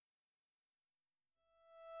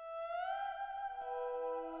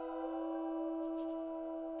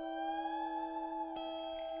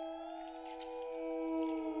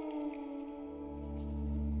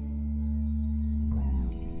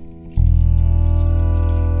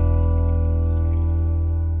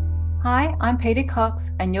Hi, I'm Peter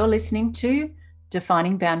Cox, and you're listening to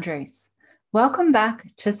Defining Boundaries. Welcome back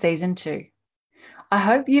to Season 2. I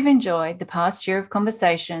hope you've enjoyed the past year of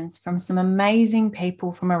conversations from some amazing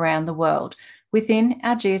people from around the world within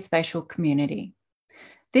our geospatial community.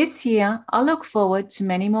 This year, I look forward to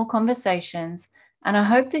many more conversations, and I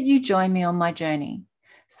hope that you join me on my journey,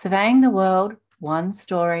 surveying the world one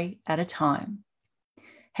story at a time.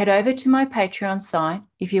 Head over to my Patreon site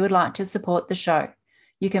if you would like to support the show.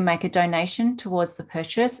 You can make a donation towards the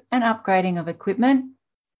purchase and upgrading of equipment,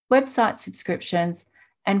 website subscriptions,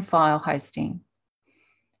 and file hosting.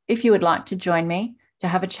 If you would like to join me to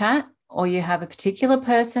have a chat, or you have a particular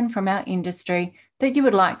person from our industry that you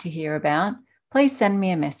would like to hear about, please send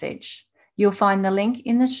me a message. You'll find the link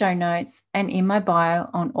in the show notes and in my bio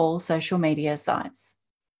on all social media sites.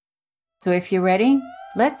 So if you're ready,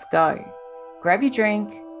 let's go. Grab your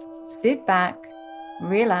drink, sit back,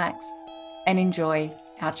 relax, and enjoy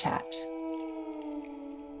our chat.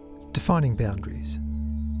 Defining Boundaries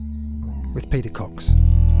with Peter Cox.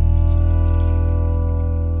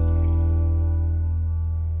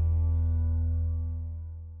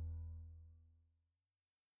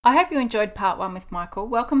 I hope you enjoyed part 1 with Michael.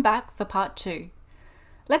 Welcome back for part 2.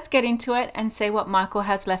 Let's get into it and see what Michael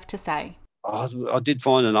has left to say. I did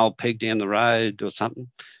find an old peg down the road or something.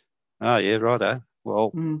 Oh, yeah, righto.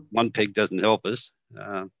 Well, one peg doesn't help us.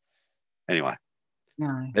 Anyway.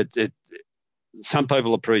 No. Some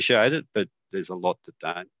people appreciate it, but there's a lot that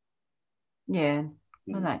don't. Yeah.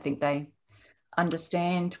 I don't think they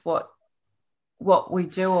understand what we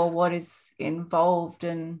do or what is involved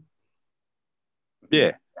and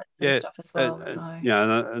that sort of stuff as well.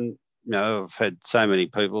 And I've had so many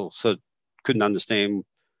people sort of couldn't understand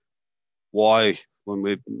why when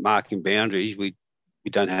we're marking boundaries we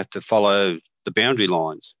don't have to follow the boundary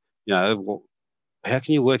lines. How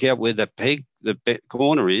can you work out where the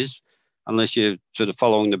corner is unless you're sort of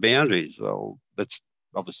following the boundaries? Well, that's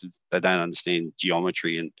obviously they don't understand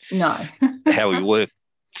geometry and how we work.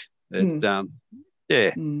 But,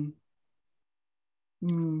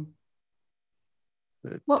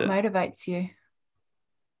 What motivates you?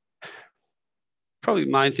 Probably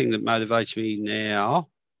the main thing that motivates me now,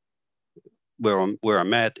 where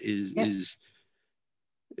I'm at, is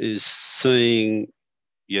seeing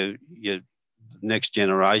your next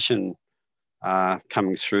generation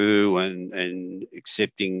coming through and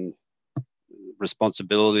accepting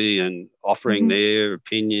responsibility and offering their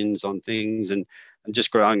opinions on things and just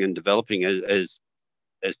growing and developing as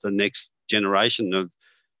the next generation of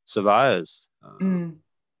surveyors. I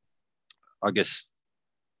guess,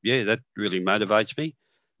 that really motivates me.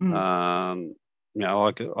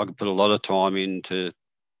 I could put a lot of time into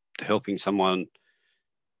helping someone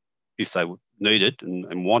if they need it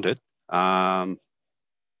and want it.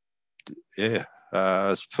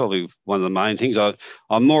 It's probably one of the main things.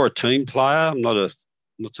 I'm more a team player. I'm not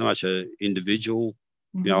so much an individual.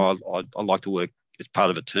 I like to work as part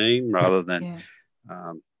of a team rather than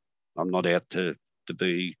I'm not out to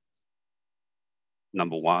be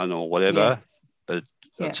number one or whatever. But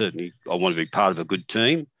certainly I want to be part of a good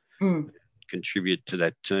team, contribute to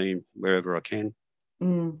that team wherever I can.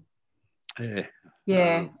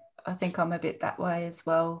 I think I'm a bit that way as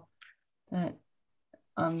well. But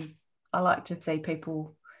I like to see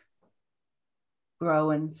people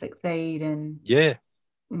grow and succeed, and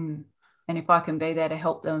and if I can be there to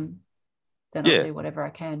help them, then I'll do whatever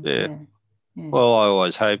I can. Well, I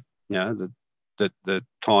always hope that the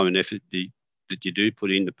time and effort that you do put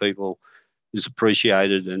into people is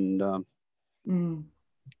appreciated, and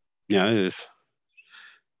if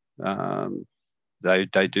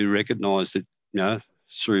they do recognise that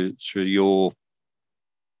through your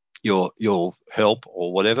help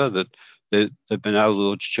or whatever that they've been able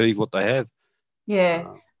to achieve what they have.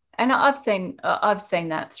 And I've seen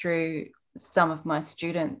that through some of my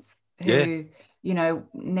students who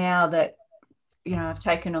now that I've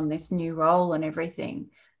taken on this new role and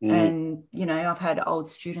everything, and I've had old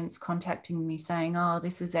students contacting me saying, oh,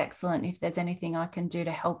 this is excellent, if there's anything I can do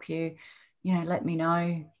to help you, let me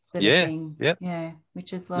know, sort of thing.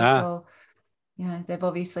 Which is like, well, they've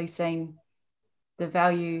obviously seen the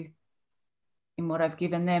value in what I've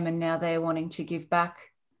given them, and now they're wanting to give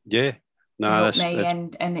back to help me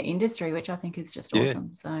and the industry, which I think is just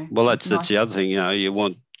awesome. So that's the other thing, you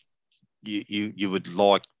want you would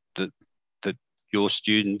like that your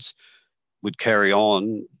students would carry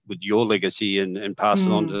on with your legacy and pass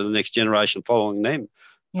it on to the next generation following them.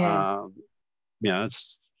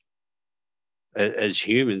 It's as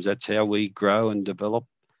humans, that's how we grow and develop.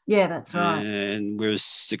 That's right. And we're as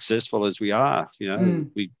successful as we are.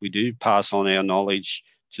 We do pass on our knowledge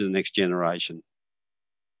to the next generation.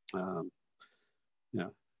 You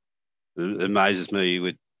know, it amazes me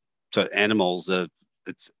with sort of animals that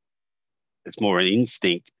it's more an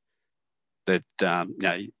instinct that you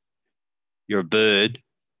know, you're a bird.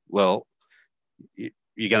 Well,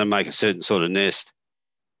 you're going to make a certain sort of nest.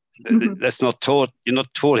 That's not taught. You're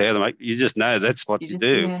not taught how to make. You just know that's what you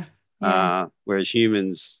do. Yeah, yeah. Whereas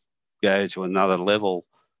humans go to another level,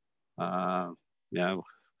 you know,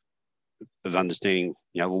 of understanding.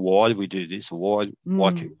 You know, well, why do we do this? Or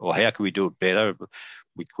or how can we do it better?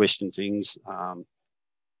 We question things,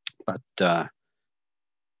 but but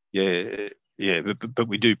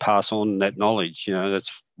we do pass on that knowledge. You know,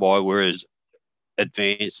 that's why we're as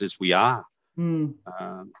advanced as we are. You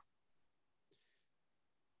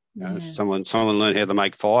know, someone learned how to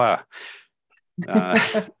make fire.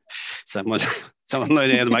 Someone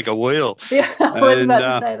learned how to make a wheel. Yeah, I was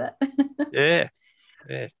about to say that. Yeah.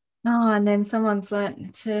 Oh, and then someone's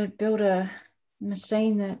learned to build a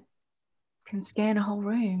machine that can scan a whole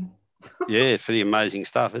room. Yeah, pretty amazing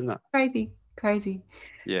stuff, isn't it? Crazy.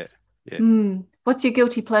 Yeah. What's your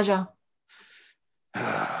guilty pleasure?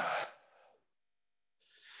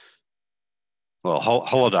 Well,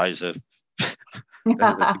 holidays are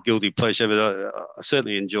that's a guilty pleasure, but I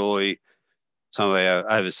certainly enjoy some of our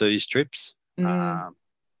overseas trips. Yeah.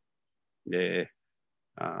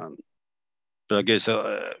 But I guess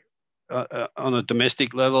on a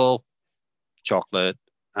domestic level, chocolate.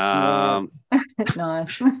 Nice.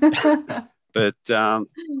 But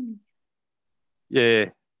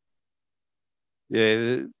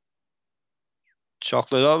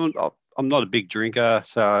chocolate. I'm not a big drinker,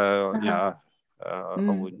 so you know, I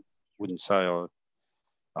wouldn't say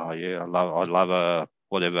I love a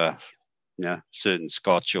whatever, you know, certain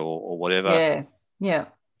scotch or whatever. Yeah.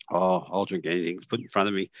 Oh, I'll drink anything put in front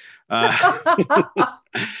of me.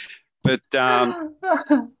 But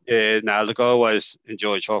look, I always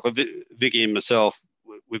enjoy chocolate. Vicky and myself,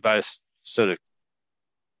 we both sort of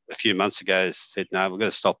a few months ago said, no, we're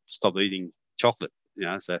going to stop eating chocolate. You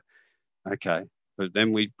know, so okay. But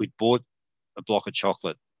then we bought a block of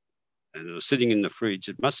chocolate, and it was sitting in the fridge.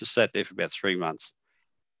 It must have sat there for about 3 months.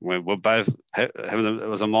 We're both having it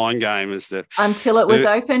was a mind game as to until it was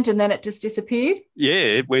opened, and then it just disappeared.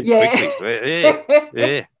 Yeah, it went quickly.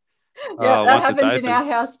 Yeah. Yeah, that happens in our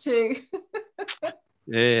house too.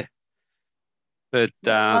 Yeah, but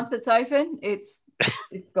once it's open, it's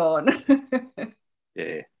gone.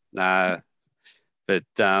 Yeah, no, but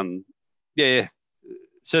yeah,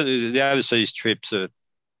 certainly the overseas trips are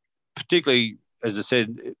particularly, as I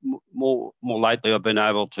said, more lately. I've been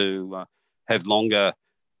able to have longer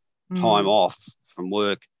time off from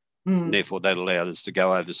work, and therefore that allowed us to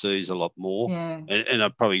go overseas a lot more. Yeah, and I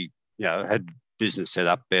probably had business set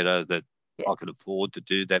up better that I could afford to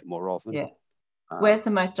do that more often. Yeah. Where's the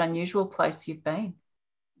most unusual place you've been?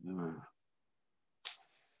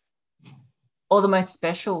 Or the most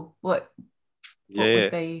special? What would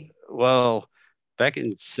be? Well, back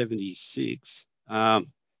in '76,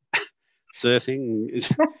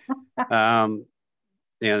 surfing down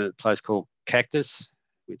at a place called Cactus,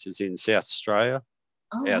 which is in South Australia.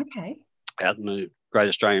 Oh, okay. Out in the Great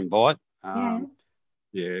Australian Bight.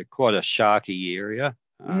 Quite a sharky area.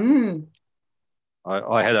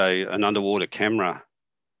 I had an underwater camera,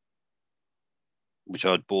 which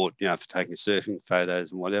I'd bought, for taking surfing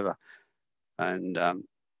photos and whatever. And I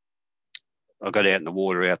got out in the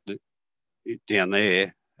water down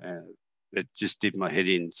there. It just did my head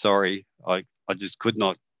in. Sorry, I just could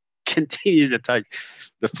not continue to take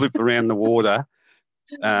the flip around the water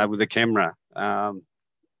with a camera.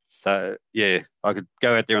 So I could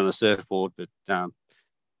go out there on the surfboard, but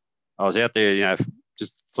I was out there,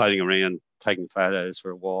 just floating around, taking photos for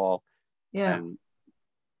a while. Yeah. And it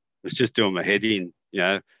was just doing my head in,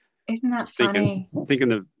 Isn't that funny?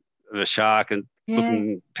 Thinking of a shark and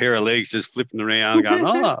looking pair of legs just flipping around, going,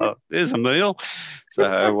 oh, there's a meal.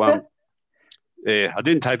 So, I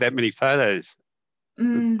didn't take that many photos.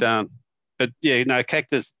 But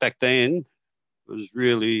Cactus back then was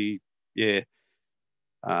really, we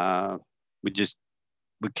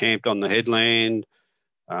camped on the headland.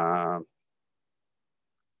 I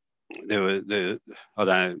don't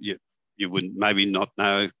know, you wouldn't maybe not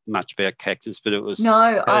know much about Cactus, but it was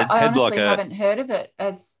I honestly haven't heard of it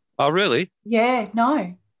as. Oh, really? Yeah,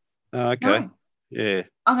 no. Okay. No. Yeah.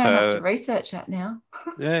 I'm going to have to research that now.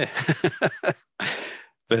 Yeah.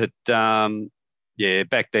 But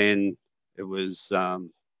back then it was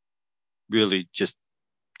really just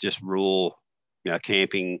raw,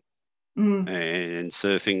 camping and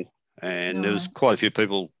surfing, and there was quite a few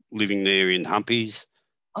people living there in humpies,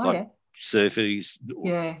 surfers.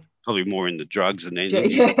 Yeah. Probably more in the drugs than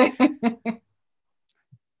anything.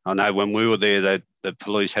 I know when we were there, that the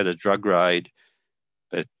police had a drug raid,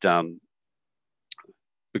 but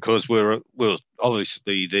because we were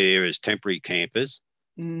obviously there as temporary campers,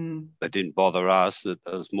 they didn't bother us. That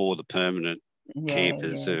it was more the permanent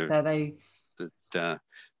campers So they that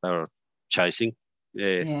they were chasing.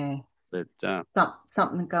 Yeah. But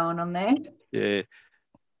something going on there. Yeah,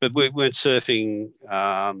 but we went surfing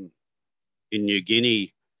in New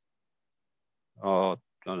Guinea. I'm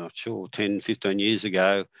not sure, 10, 15 years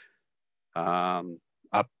ago,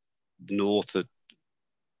 up north at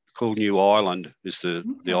called New Island is the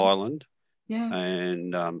island. Yeah.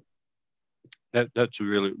 And that's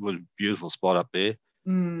was a beautiful spot up there.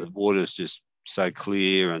 The water's just so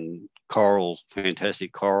clear and coral,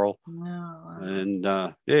 fantastic coral. Wow. And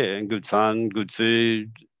and good fun, good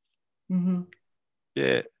food.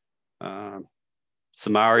 Yeah.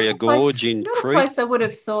 Samaria Gorge in Crete. Not a place I would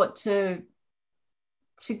have thought to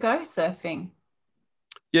go surfing.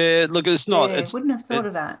 Yeah, look, it's not. Yeah, wouldn't have thought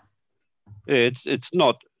of that. Yeah, it's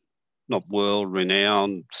not world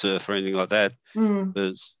renowned surf or anything like that. But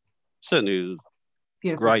it's certainly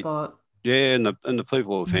beautiful great spot. Yeah, and the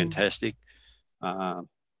people were fantastic. And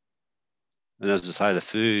as I say, the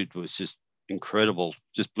food was just incredible.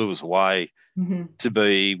 Just blew us away to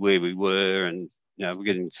be where we were, and we're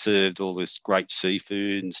getting served all this great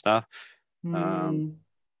seafood and stuff.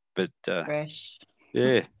 But fresh.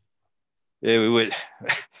 Yeah, we went.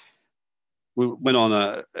 We went on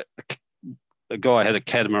a guy had a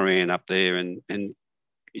catamaran up there, and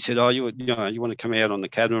he said, "Oh, you want to come out on the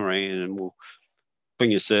catamaran, and we'll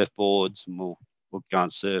bring your surfboards, and we'll go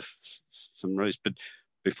and surf some reefs." But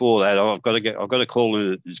before that, I've got to call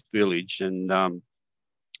in at this village, and I'm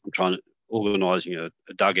organising a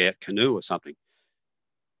dugout canoe or something.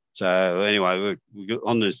 So anyway, we got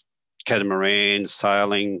on this catamaran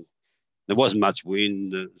sailing. There wasn't much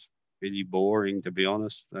wind. It was really boring, to be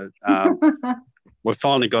honest. We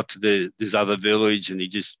finally got to this other village, and he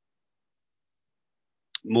just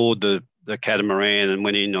moored the catamaran and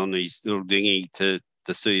went in on his little dinghy to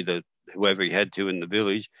see whoever he had to in the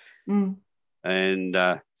village. And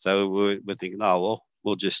so we're thinking, oh, well,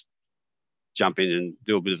 we'll just jump in and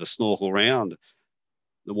do a bit of a snorkel round.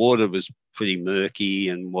 The water was pretty murky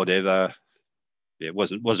and whatever. Yeah, it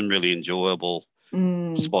wasn't really enjoyable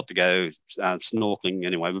spot to go snorkeling.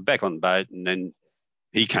 Anyway, we're back on the boat, and then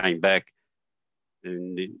he came back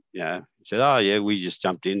and he said, "Oh yeah, we just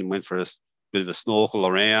jumped in and went for a bit of a snorkel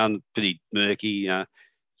around, pretty murky."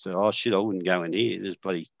 So, "Oh shit, I wouldn't go in here. There's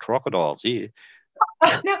bloody crocodiles here."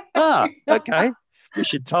 Okay. You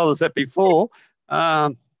should tell us that before.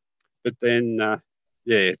 But then,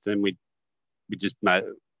 then we just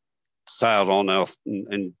sailed on off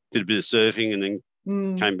and did a bit of surfing, and then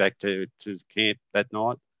came back to camp that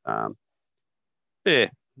night.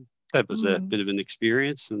 That was a bit of an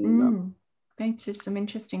experience. And been to some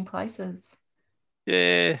interesting places.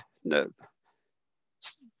 Yeah. No.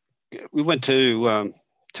 We went to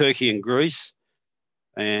Turkey and Greece,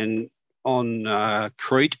 and on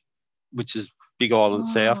Crete, which is big island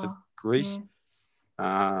south of Greece.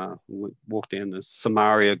 Yes. We walked down the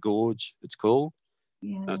Samaria Gorge, it's called.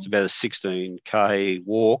 Yeah. It's about a 16K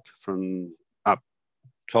walk from up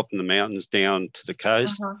top in the mountains down to the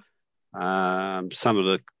coast. Some of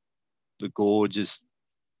the gorges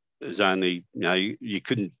is only, you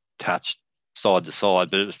couldn't touch side to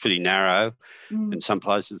side, but it was pretty narrow. In some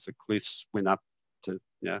places, the cliffs went up to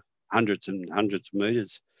hundreds and hundreds of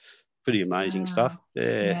meters. Pretty amazing stuff.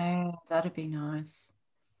 Yeah, that'd be nice.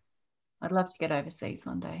 I'd love to get overseas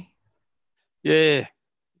one day. Yeah.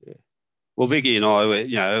 Well, Vicky and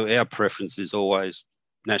I, our preference is always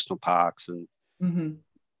national parks, and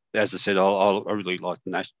as I said, I really like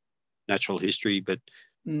natural history, but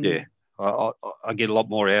I get a lot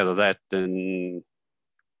more out of that than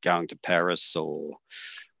going to Paris or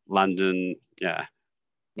London,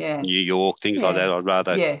 New York, things like that. I'd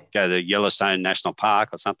rather go to Yellowstone National Park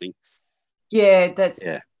or something. Yeah,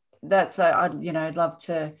 that's I'd love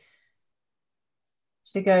to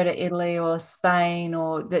go to Italy or Spain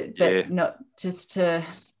but not just to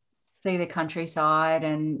see the countryside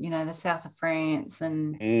and the south of France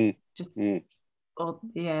and all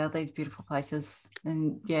these beautiful places,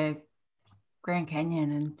 and Grand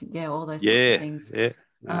Canyon and all those sorts of things.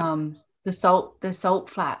 The salt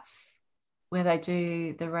flats where they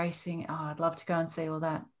do the racing. Oh, I'd love to go and see all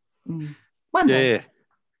that. One day.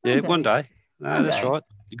 One day. No, that's right.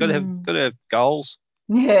 You got to have goals.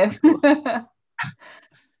 Yeah.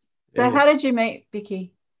 So how did you meet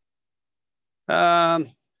Vicky? Well,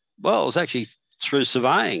 it was actually through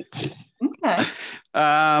surveying. Okay.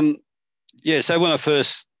 So when I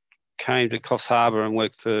first came to Coffs Harbour and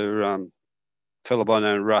worked for fellow by the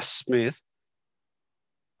name of Russ Smith.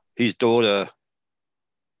 His daughter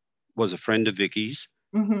was a friend of Vicky's,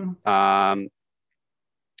 and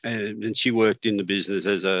she worked in the business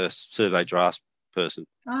as a survey drafts person.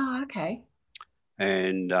 Oh, okay.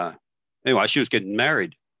 And anyway, she was getting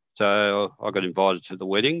married. So I got invited to the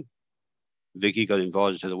wedding. Vicky got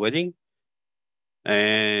invited to the wedding.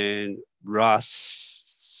 And Russ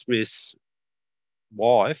Smith's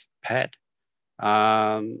wife, Pat,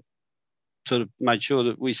 sort of made sure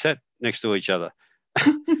that we sat next to each other.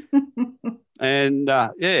 And,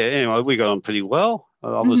 anyway, we got on pretty well.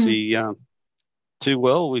 Obviously, too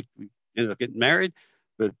well. We ended up getting married.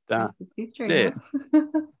 But,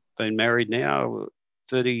 been married now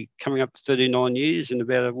 30, coming up to 39 years in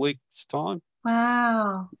about a week's time.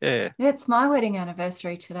 Wow. Yeah. It's my wedding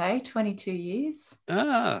anniversary today, 22 years.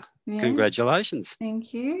 Congratulations.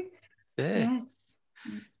 Thank you. Yeah.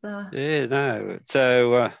 Yes.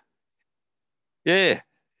 So,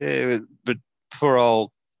 but poor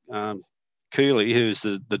old Cooley, who's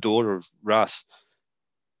the daughter of Russ,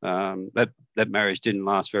 that marriage didn't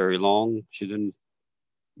last very long. She then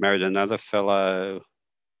married another fellow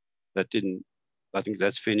that didn't. I think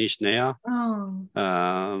that's finished now. Oh.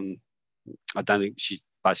 I don't think she's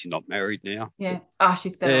basically not married now. Yeah. Oh,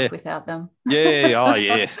 she's better off without them. Yeah. Oh,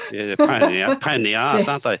 yeah. Yeah. They're pain in the ass,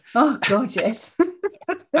 aren't they? Oh, God, yes.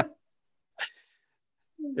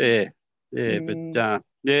 Yeah. But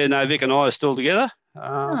no, Vic and I are still together.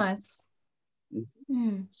 Nice.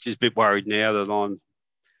 She's a bit worried now that I'm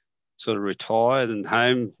sort of retired and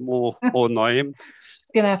home more than I am. She's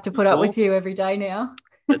going to have to put up with you every day now.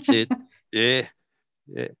 That's it. Yeah.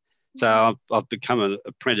 So I've become an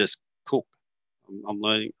apprentice cook. I'm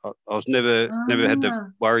learning. I was never had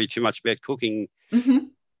to worry too much about cooking.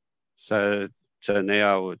 So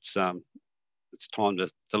now it's time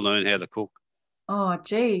to learn how to cook. Oh,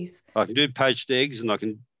 geez. I can do poached eggs and I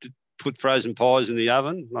can put frozen pies in the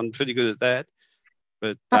oven. I'm pretty good at that.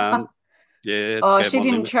 But she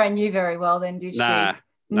didn't train you very well then, did she?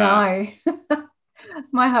 No.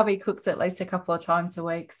 My hubby cooks at least a couple of times a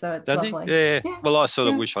week, so it's lovely. Yeah. Well, I sort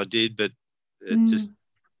of wish I did, but it just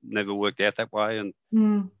never worked out that way. And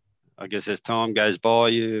I guess as time goes by,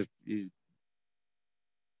 you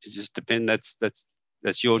just depend. That's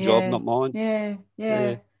your job, not mine.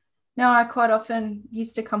 Yeah. No, I quite often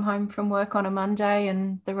used to come home from work on a Monday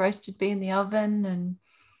and the roast would be in the oven, and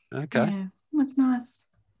it was nice.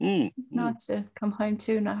 Nice to come home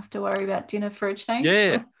to and not have to worry about dinner for a change.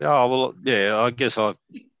 Yeah. Oh, well, yeah, I guess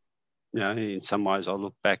in some ways I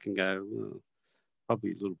look back and go, well,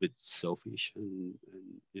 probably a little bit selfish.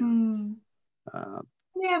 But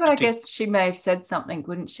I guess she may have said something,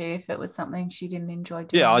 wouldn't she, if it was something she didn't enjoy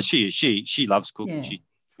doing? Yeah, she loves cooking. Yeah. She's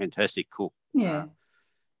a fantastic cook. Yeah.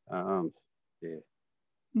 I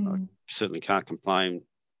certainly can't complain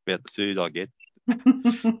about the food I get.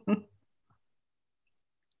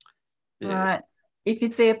 Yeah. Right. If you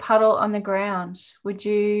see a puddle on the ground, would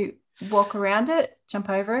you walk around it,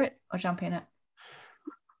 jump over it, or jump in it?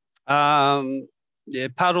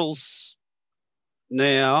 Puddles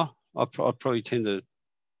now, I probably tend to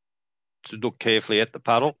look carefully at the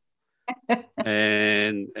puddle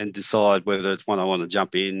and decide whether it's one I want to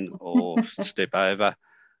jump in or step over.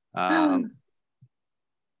 What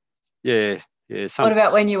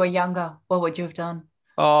about when you were younger? What would you have done?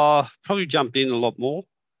 Probably jumped in a lot more.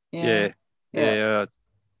 Yeah. I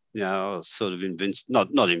was sort of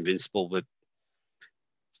not invincible, but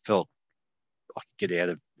felt I could get out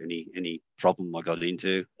of any problem I got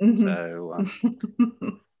into. So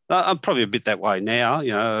I'm probably a bit that way now.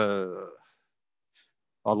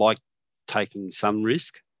 I like taking some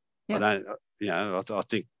risk. Yep. I don't. I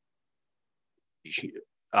think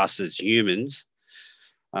us as humans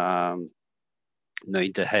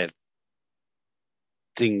need to have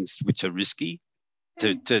things which are risky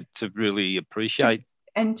to really appreciate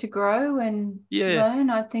and to grow and learn.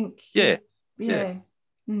 I think if you're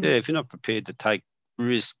not prepared to take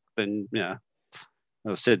risk, then I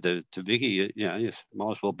said to Vicky, you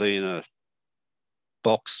might as well be in a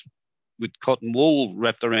box with cotton wool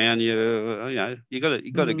wrapped around you. You got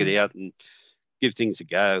to get out and give things a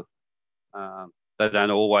go. They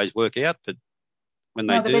don't always work out, but when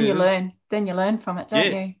they do, but then you learn. Then you learn from it, don't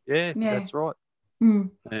you? Yeah, that's right.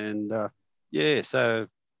 And so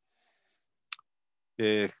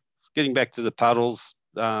getting back to the puddles.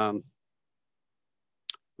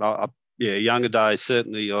 Younger days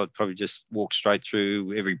certainly I'd probably just walk straight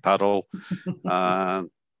through every puddle, but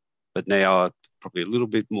now I'm probably a little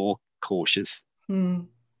bit more cautious.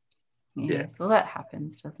 Yes, well, that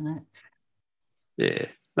happens, doesn't it? Yeah.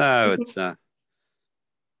 No, it's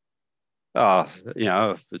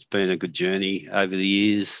It's been a good journey over the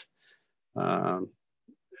years, um,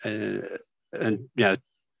 and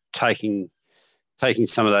taking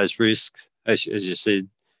some of those risks, as you said,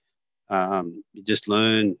 you just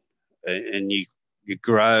learn, and you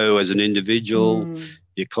grow as an individual.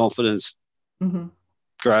 Your confidence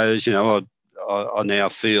grows. I now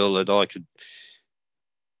feel that I could,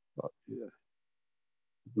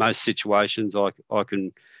 most situations I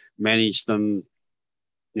can manage them.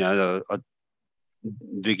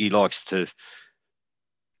 Vicky likes to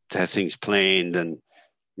have things planned, and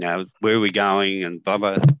where are we going, and blah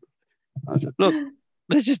blah. I said, look,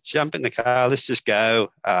 let's just jump in the car. Let's just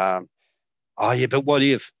go. Oh yeah, but what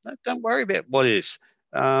if? No, don't worry about what ifs.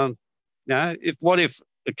 If what if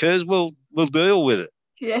occurs, we'll deal with it.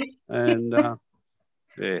 Yeah. And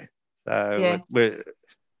yeah, so yes. we're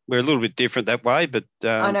a little bit different that way, but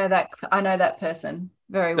I know that person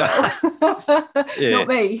very well. Yeah. Not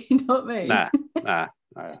me. Nah.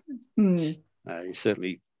 No,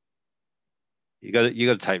 you got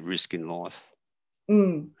to take risk in life.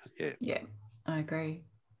 Yeah, I agree.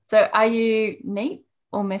 So, are you neat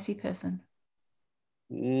or messy person?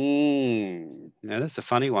 Now that's a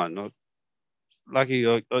funny one. Lucky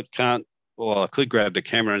I can't. Well, I could grab the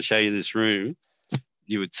camera and show you this room.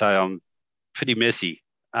 You would say I'm pretty messy.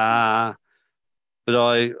 But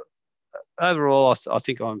overall, I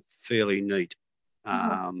think I'm fairly neat.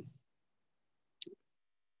 Yeah,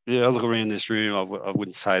 I look around this room, I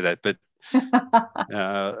wouldn't say that, but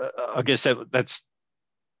I guess that's,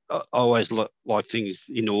 I always like things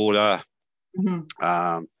in order.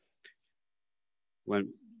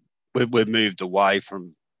 When we've moved away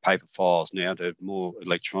from paper files now to more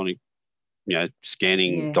electronic,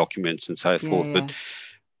 scanning documents and so forth. Yeah. But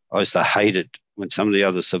I used to hate it when some of the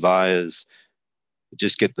other surveyors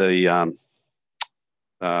just get the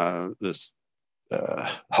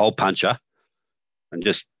hole puncher and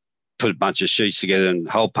just put a bunch of sheets together and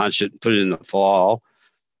hole punch it and put it in the file.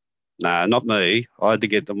 No, not me. I had to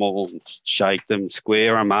get them all, shake them,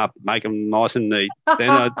 square them up, make them nice and neat. Then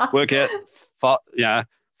I'd work out,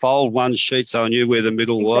 fold one sheet so I knew where the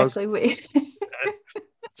middle was.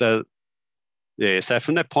 So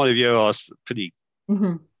from that point of view, I was pretty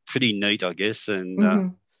neat, I guess.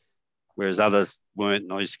 And whereas others weren't,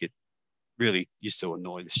 and I used to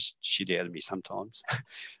annoy the shit out of me sometimes.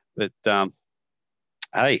 But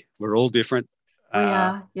hey, we're all different. We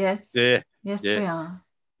are, yes. Yeah. Yes, yeah. we are.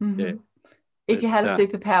 Yeah. If you had a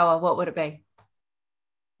superpower, what would it be?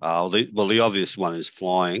 The obvious one is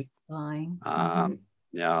flying. Flying. I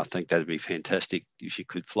think that'd be fantastic if you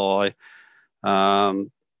could fly.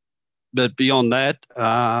 But beyond that,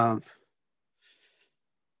 I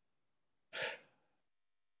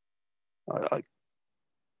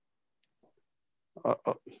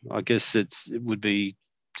guess it would be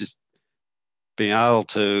just being able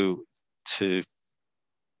to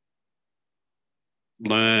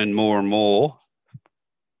learn more and more,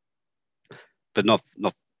 but not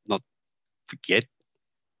forget.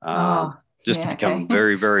 Become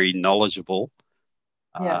very, very knowledgeable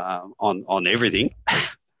on everything.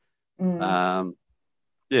 I'm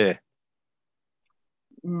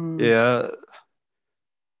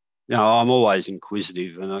always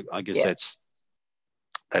inquisitive, and I guess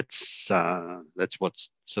that's what's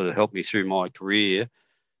sort of helped me through my career.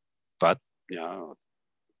 But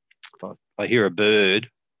if I hear a bird,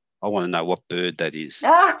 I want to know what bird that is.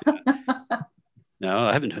 No,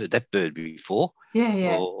 I haven't heard that bird before.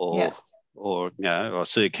 Or I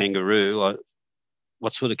see a kangaroo.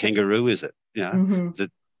 What sort of kangaroo is it? Is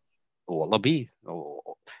it a wallaby?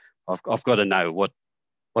 Or I've got to know what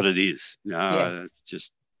it is. It's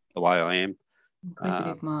just the way I am.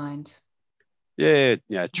 Inquisitive mind.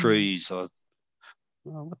 Trees.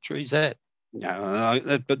 What tree is that?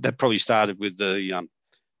 But that probably started with the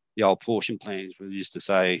old portion plans. We used to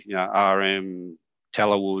say, RM,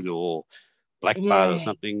 tallowood, or blackbud or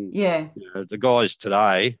something. The guys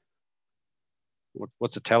today,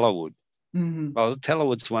 what's a tallowood? Well, the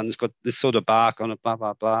tallowood's one that's got this sort of bark on it, blah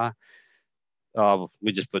blah blah.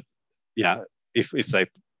 We just put, if they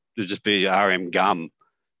there'd just be RM gum.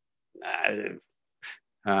 You've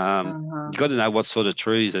got to know what sort of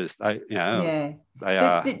trees they are.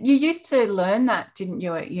 You used to learn that, didn't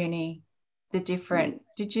you, at uni? The different.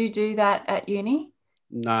 Did you do that at uni?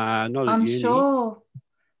 No, not at uni. I'm sure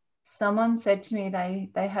someone said to me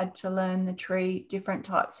they had to learn the different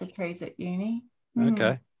types of trees at uni.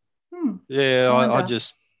 Okay. Yeah, I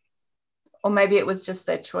just. Or maybe it was just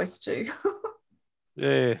their choice too.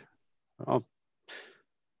 Yeah, I'm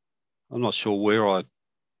not sure where I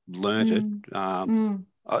learnt it.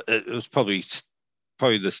 It was probably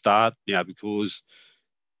the start, because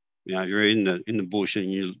if you're in the bush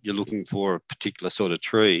and you're looking for a particular sort of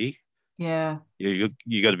tree, Yeah. you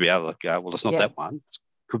got to be able to go, well, it's not that one. It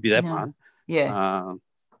could be that one. Yeah.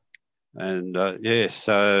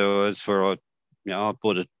 So as for, I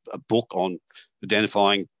bought a book on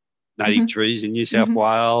identifying native trees in New South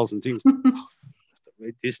Wales and things.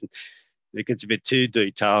 Read this, and it gets a bit too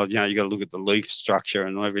detailed. You got to look at the leaf structure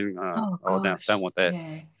and everything. I don't want that.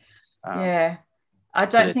 Yeah. I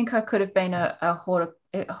don't think I could have been a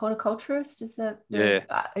horticulturist. Is that? Yeah.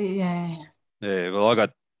 Well, I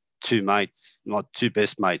got two mates, my two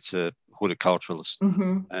best mates are horticulturalists,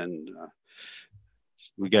 and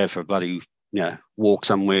we go for a bloody walk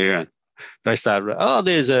somewhere, and they start,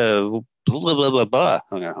 there's a blah blah blah blah.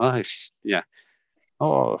 I go,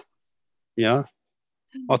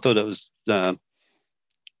 I thought it was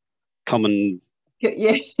common.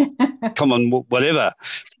 Yeah. Common whatever.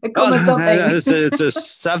 Common something. No, it's a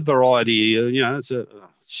sub variety. It's a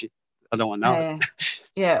shit. I don't want to know.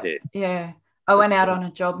 Yeah. I went out on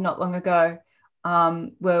a job not long ago,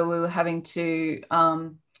 where we were having to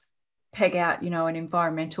peg out, an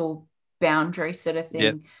environmental boundary sort of thing.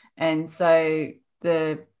 Yep. And so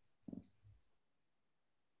the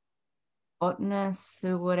botanist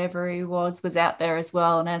or whatever he was out there as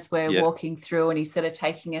well. And as we're walking through, and he's sort of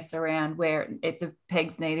taking us around where the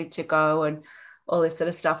pegs needed to go and all this sort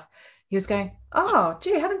of stuff, he was going, "Oh,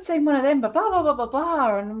 gee, I haven't seen one of them, but blah, blah, blah, blah,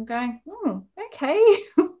 blah." And I'm going, okay.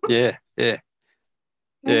 Yeah.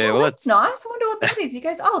 Well, that's nice. I wonder what that is. He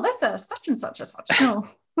goes, "Oh, that's a such and such a such." Oh.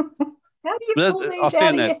 How do you pull these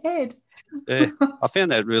out of your head? Yeah, I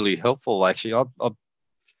found that really helpful, actually. I've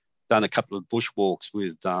done a couple of bushwalks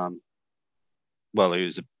with, he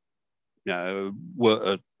was a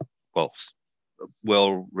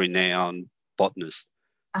well-renowned botanist,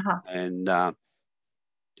 and I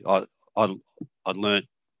learnt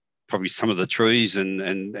probably some of the trees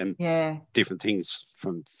and different things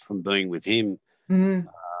from being with him.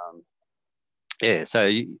 So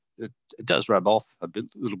it does rub off a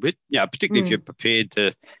little bit, particularly if you're prepared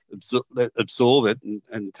to absorb it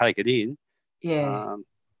and take it in.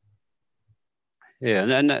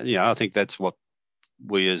 And I think that's what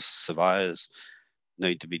we as surveyors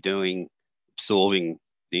need to be doing, absorbing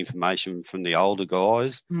the information from the older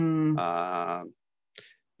guys,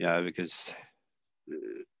 because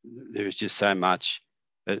there's just so much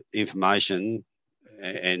information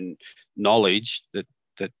and knowledge that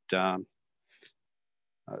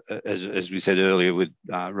as we said earlier, with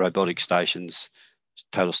robotic stations,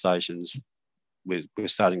 total stations, we're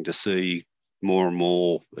starting to see more and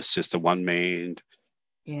more. It's just a one man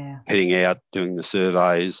heading out doing the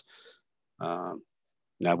surveys.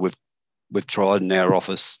 We've tried in our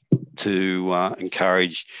office to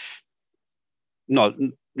encourage. There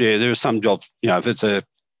are some jobs. If it's a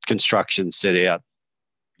construction set out,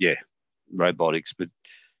 robotics. But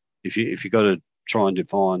if you got to try and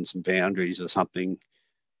define some boundaries or something,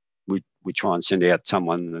 we try and send out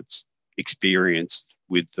someone that's experienced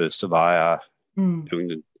with the surveyor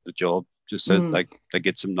doing the job, just so they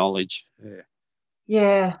get some knowledge.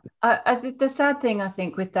 The sad thing I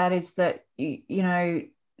think with that is that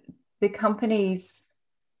the companies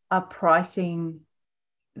are pricing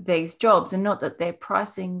these jobs, and not that they're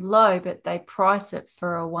pricing low, but they price it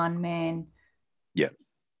for a one-man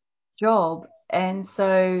job, and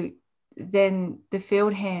so then the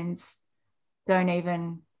field hands don't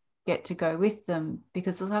even get to go with them,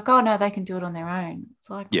 because it's like, oh no, they can do it on their own.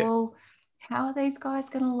 It's like, well, how are these guys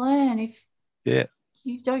going to learn if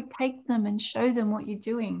you don't take them and show them what you're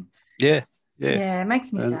doing? It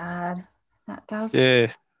makes me sad. That does.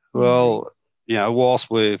 Well,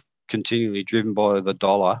 whilst we're continually driven by the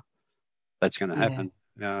dollar, that's going to happen.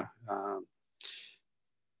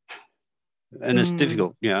 And it's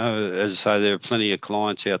difficult. As I say, there are plenty of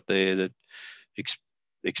clients out there that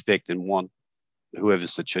expect and want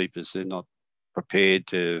whoever's the cheapest. They're not prepared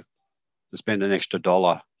to spend an extra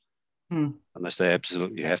dollar unless they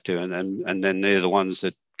absolutely have to. And then they're the ones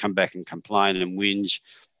that come back and complain and whinge.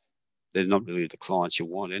 They're not really the clients you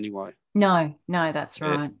want anyway. No, that's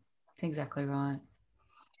right. That's exactly right.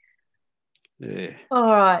 Yeah. All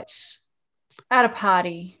right. At a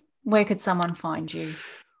party, where could someone find you?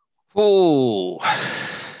 Oh,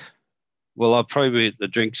 well, I'll probably be at the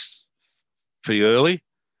drinks pretty early.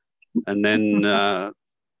 And then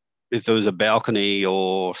if there was a balcony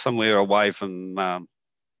or somewhere away from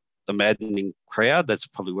the maddening crowd, that's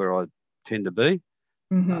probably where I tend to be.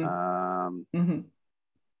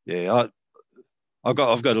 I've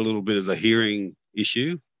got a little bit of a hearing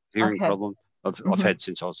problem I've had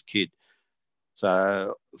since I was a kid.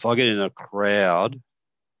 So if I get in a crowd,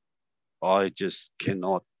 I just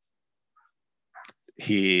cannot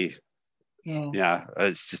here. Yeah.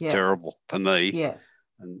 It's just terrible for me. Yeah.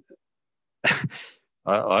 And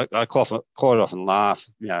I quite often laugh,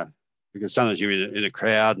 because sometimes you're in a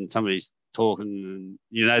crowd and somebody's talking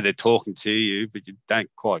and they're talking to you, but you don't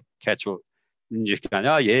quite catch what, and you're just going,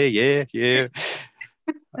 oh, yeah.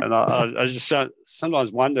 And I just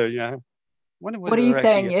sometimes wonder, wonder what are you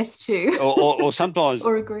saying yes to? Or sometimes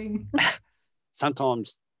or agreeing.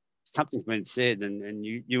 Sometimes something's been said and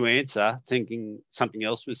you answer thinking something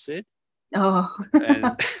else was said. Oh.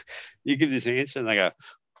 And you give this answer and they go,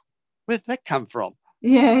 where'd that come from?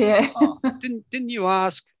 Yeah. Oh, didn't you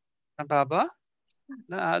ask blah blah?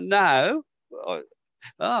 No.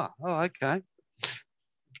 Oh, okay.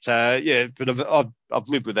 So yeah, but I've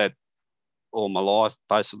lived with that all my life,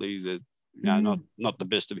 basically. Not the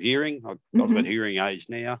best of hearing. I've got hearing aids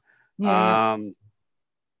now. Yeah.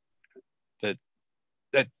 But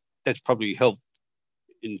that's probably helped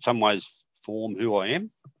in some ways form who I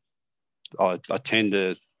am. I tend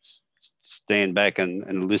to stand back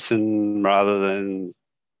and listen rather than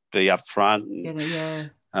be upfront.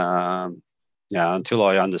 Until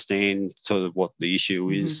I understand sort of what the issue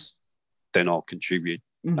is, then I'll contribute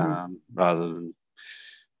rather than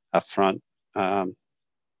upfront.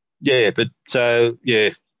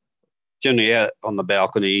 Generally out on the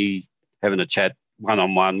balcony having a chat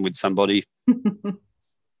one-on-one with somebody.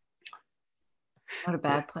 Not a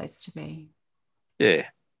bad place to be. Yeah.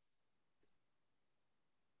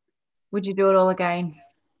 Would you do it all again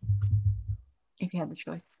if you had the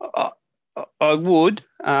choice? I would.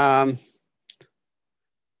 I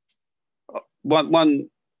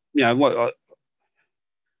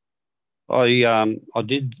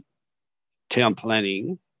did town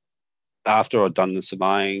planning after I'd done the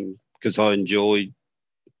surveying because I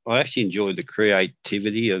actually enjoyed the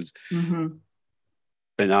creativity of being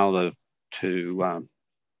able to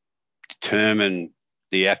determine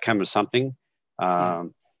the outcome of something. I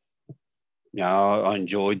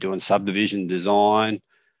enjoyed doing subdivision design.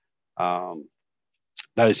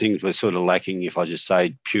 Those things were sort of lacking if I just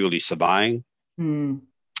stayed purely surveying. And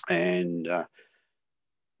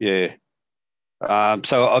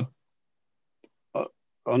so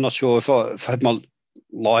I'm not sure if I had my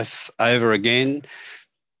life over again,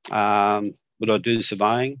 would I do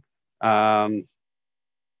surveying?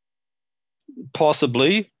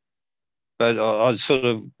 Possibly, but I sort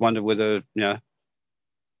of wonder whether,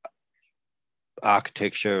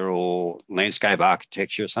 architecture or landscape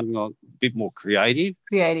architecture, something like a bit more creative.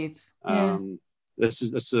 That's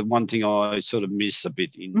the one thing I sort of miss a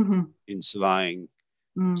bit in surveying.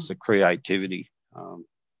 It's the creativity.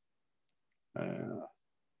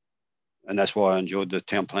 And that's why I enjoyed the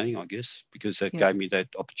town planning, I guess, because that gave me that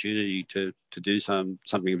opportunity to do something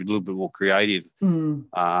a little bit more creative.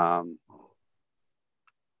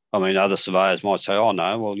 Other surveyors might say, "Oh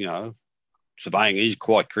no, well, surveying is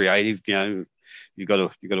quite creative. You got to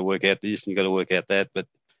work out this and you got to work out that." But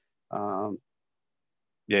no,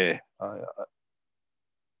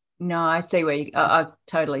 I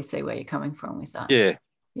totally see where you're coming from with that. Yeah.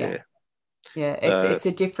 It's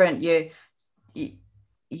a different.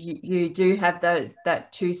 You do have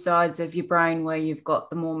that two sides of your brain where you've got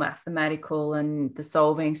the more mathematical and the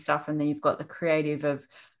solving stuff, and then you've got the creative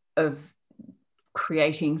of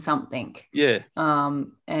creating something.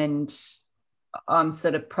 And I'm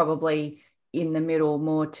sort of probably in the middle,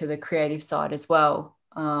 more to the creative side as well.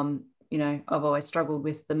 I've always struggled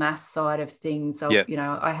with the maths side of things.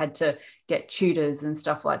 I had to get tutors and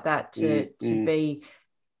stuff like that to be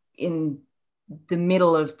in the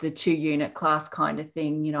middle of the 2-unit class kind of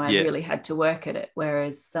thing. I really had to work at it.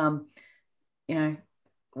 Whereas,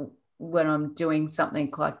 when I'm doing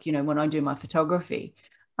something like, when I do my photography,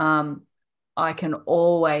 I can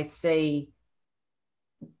always see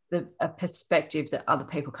a perspective that other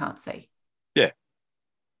people can't see.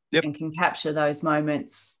 And can capture those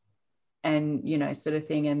moments and, sort of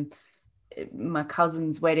thing. And my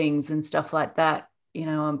cousin's weddings and stuff like that,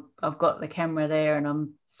 I've got the camera there and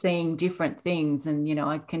I'm seeing different things, and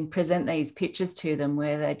I can present these pictures to them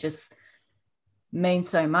where they just mean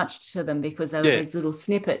so much to them because they're these little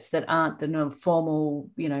snippets that aren't the formal,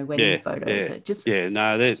 wedding photos. It just they're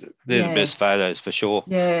the best photos for sure.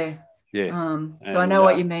 So I know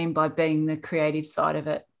what you mean by being the creative side of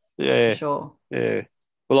it. For sure.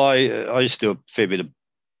 Well, I used to do a fair bit of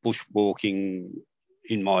bushwalking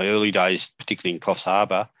in my early days, particularly in Coffs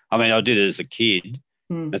Harbour. I did it as a kid.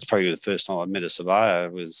 That's probably the first time I met a surveyor.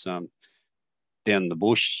 It was down in the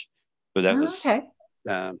bush, but that was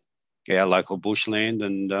our local bushland,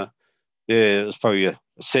 and it was probably a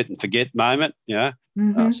set and forget moment.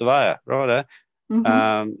 Surveyor, righto.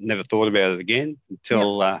 Never thought about it again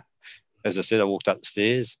until as I said, I walked up the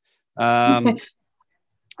stairs. But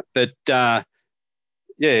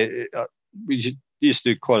we used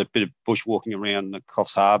to do quite a bit of bushwalking around the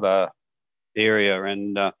Coffs Harbour area,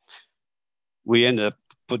 and we ended up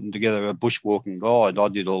putting together a bushwalking guide. I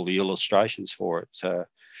did all the illustrations for it, so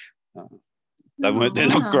they're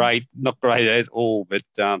not great at all, but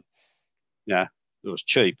it was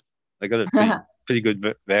cheap. They got a pretty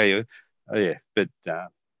good value. But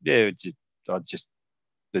I just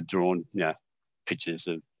had drawn pictures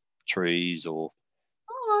of trees or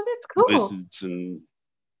that's cool. lizards and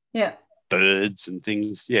birds and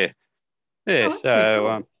things. So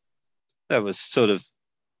cool. That was sort of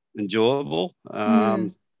enjoyable,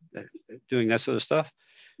 doing that sort of stuff.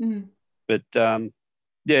 But as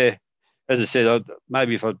I said,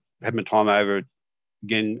 maybe if I had my time over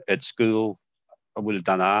again at school, I would have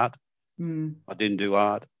done art. I didn't do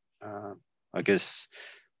art. I guess,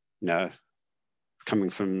 coming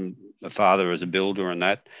from a father as a builder and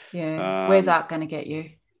that. Yeah. Where's art going to get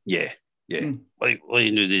you? Yeah. What do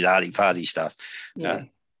you do this arty-farty stuff? Yeah.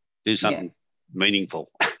 Do something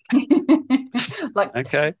meaningful. Like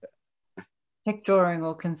okay. tech drawing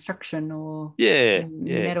or construction or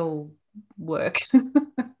metal work.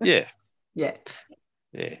 Yeah.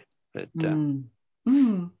 But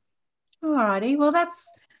all righty. Well,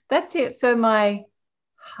 that's it for my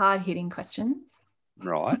hard-hitting questions.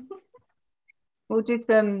 Right. We'll do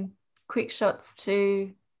some quick shots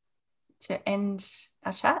to end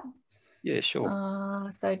our chat. Yeah,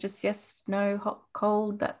 sure. So just yes, no, hot,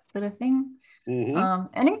 cold, that sort of thing. Mm-hmm.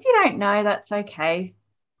 And if you don't know, that's okay.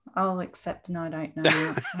 I'll accept and I don't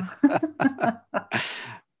know.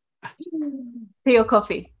 Tea or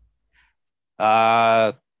coffee?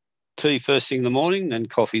 Tea first thing in the morning, then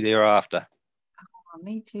coffee thereafter. Oh,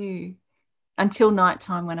 me too. Until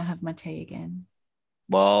nighttime when I have my tea again.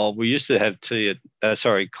 Well, we used to have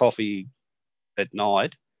coffee at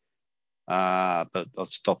night, but I've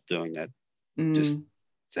stopped doing that just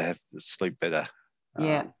to have to sleep better.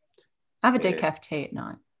 I have a decaf tea at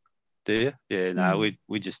night. Do you? Yeah, no, we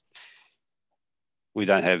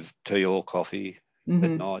don't have tea or coffee at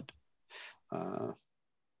night.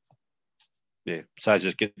 So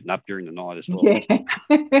just getting up during the night as well. Yeah.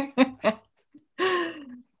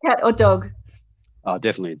 Cat or dog? Oh,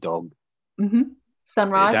 definitely a dog. Mm-hmm.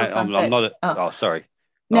 Sunrise or sunset? I'm not sorry.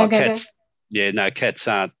 No, cats. Go. Yeah, no, cats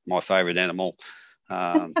aren't my favourite animal.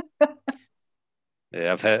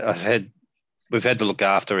 We've had to look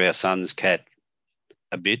after our son's cat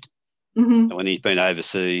a bit when he's been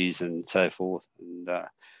overseas and so forth. And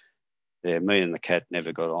me and the cat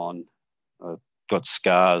never got on. I got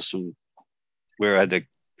scars from where I had to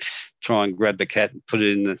try and grab the cat and put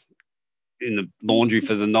it in the laundry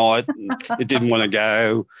for the night, and it didn't want to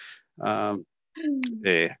go. And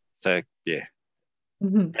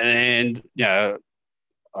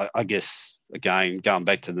I guess again going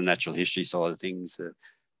back to the natural history side of things,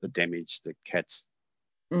 the damage that cats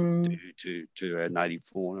do to our native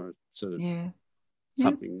fauna, sort of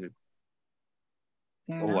something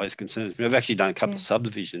that always concerns me. I've actually done a couple of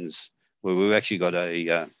subdivisions where we've actually got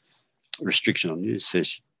a restriction on use,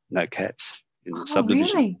 says no cats in the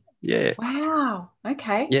subdivision. Really? Yeah. Wow.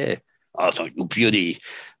 Okay. Yeah. I was like, beauty.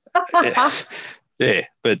 But they're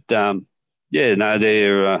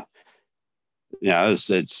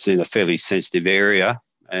it's in a fairly sensitive area,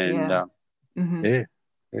 and the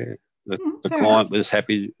client was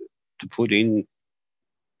happy to put into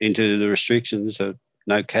the restrictions a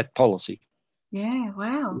no cat policy. Yeah.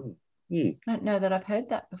 Wow. I don't know that I've heard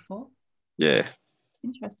that before. Yeah.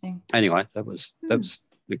 Interesting. Anyway, that was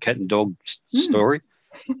the cat and dog story.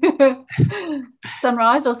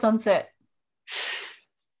 Sunrise or sunset?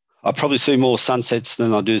 I probably see more sunsets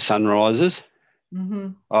than I do sunrises.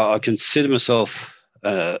 I consider myself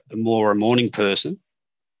more a morning person,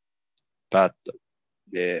 but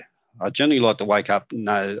I generally like to wake up and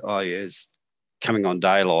know, it's coming on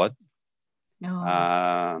daylight.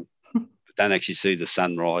 But don't actually see the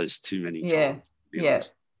sunrise too many times.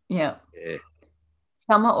 Yeah.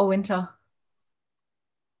 Summer or winter?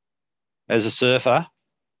 As a surfer,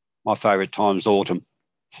 my favourite time is autumn.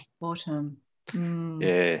 Autumn.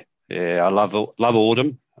 Yeah, I love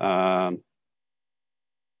autumn.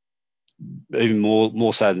 Even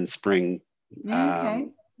more so than spring.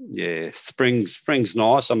 Spring's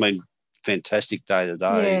nice. I mean, fantastic day to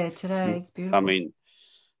day. Yeah, today is beautiful. I mean,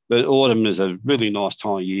 but autumn is a really nice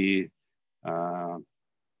time of year.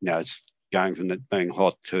 It's going from it being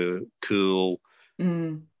hot to cool.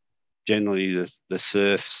 Generally, the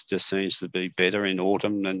surf just seems to be better in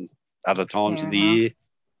autumn than other times of the year.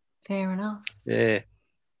 Fair enough. Yeah.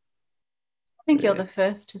 I think you're the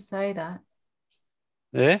first to say that.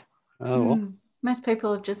 Yeah? Oh, well. Most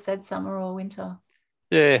people have just said summer or winter.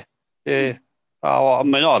 Yeah. Oh, I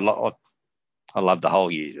mean, I love the whole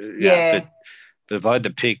year. Yeah. But if I had to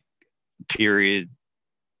pick period,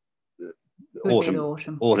 Would be the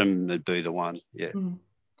autumn. Autumn would be the one. Yeah.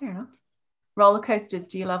 Fair enough. Roller coasters,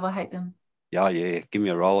 do you love or hate them? Yeah. Give me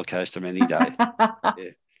a roller coaster any day.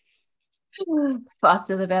 Yeah.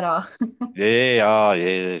 Faster the better.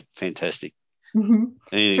 Yeah. Fantastic.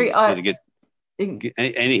 Anything to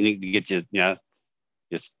get you,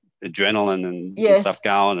 just adrenaline and stuff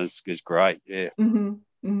going is great. Yeah. So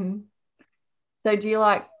do you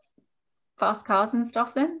like fast cars and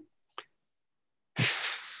stuff then?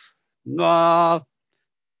 No,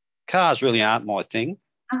 cars really aren't my thing.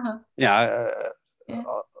 I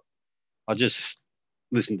just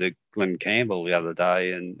listened to Glenn Campbell the other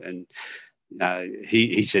day, and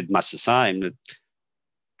he said much the same, that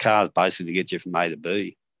cars basically get you from A to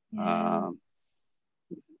B.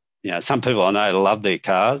 Some people I know love their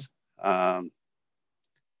cars. I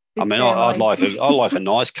like a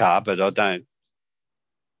nice car, but I don't.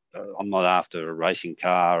 I'm not after a racing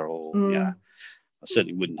car, or I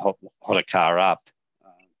certainly wouldn't hot a car up.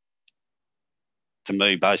 To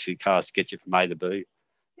me, basically, cars get you from A to B.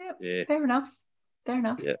 Yep. Yeah. Fair enough.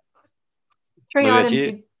 Yeah. 3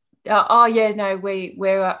 items.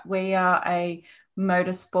 We are a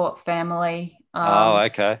motorsport family.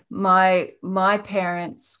 Okay. My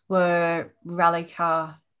parents were rally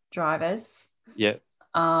car drivers. Yeah.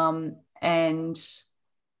 And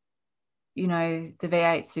the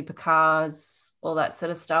V8 supercars, all that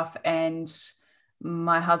sort of stuff. And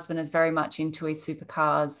my husband is very much into his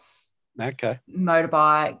supercars. Okay.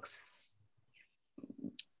 Motorbikes.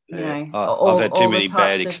 I've had too many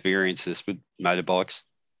bad experiences with motorbikes.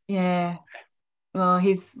 Yeah. Well,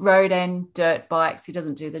 he's road and dirt bikes. He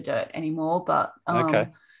doesn't do the dirt anymore, but okay.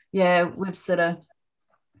 Yeah, we've sort of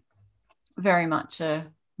very much a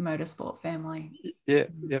motorsport family. Yeah.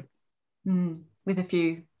 Yep. With a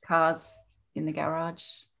few cars in the garage.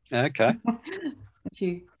 Okay. A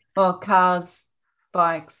few cars,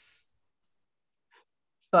 bikes,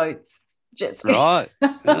 boats, jet skis. Right.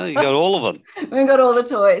 You got all of them. We've got all the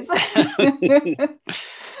toys. You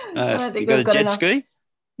got a jet ski?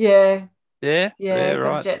 Yeah. Yeah. Yeah, got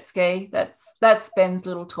right. a jet ski. That's Ben's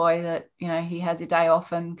little toy that, he has a day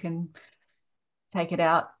off and can take it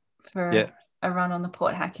out for a run on the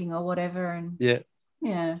Port Hacking or whatever. And yeah.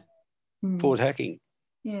 Port Hacking.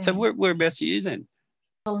 Yeah. So whereabouts are you then?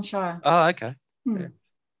 Shire. Oh, okay.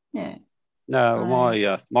 Yeah. No,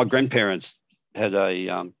 my grandparents had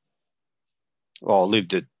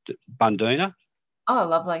lived at Bundoona. Oh,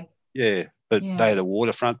 lovely. Yeah, but they had a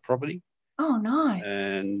waterfront property. Oh, nice.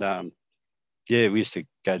 And we used to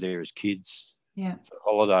go there as kids. Yeah. For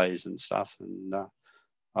holidays and stuff, and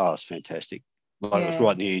it's fantastic. Like it was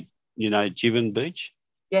right near, Gibbon Beach.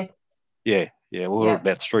 Yes. Yeah. We were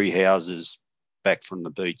about 3 houses back from the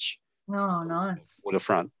beach. Oh, nice.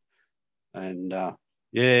 Waterfront. And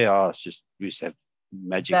we used to have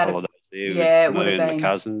magic holidays there. It would have been. The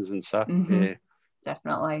cousins and stuff. Mm-hmm. Yeah.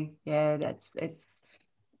 Definitely. Yeah, it's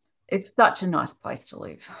such a nice place to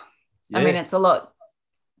live. Yeah. I mean, it's a lot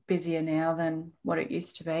busier now than what it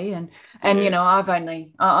used to be. And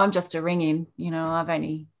I'm just a ring-in, I've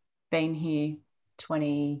only been here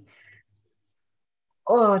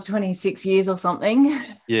 26 years or something.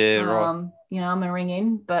 Yeah, right. I'm a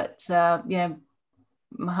ring-in, but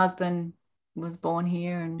my husband was born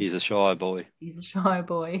here, and he's a shy boy.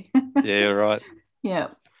 Yeah, right. Yeah.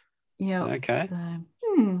 Okay. So,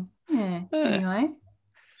 anyway.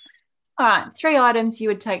 All right, 3 items you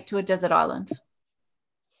would take to a desert island.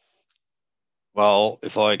 Well,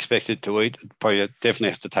 if I expected to eat, I'd probably definitely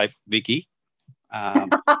have to take Vicky. So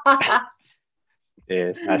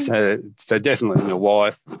definitely my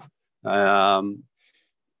wife. Some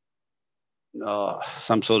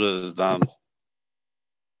sort of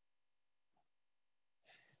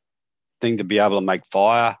thing to be able to make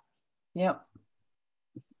fire. Yep.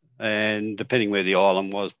 And depending where the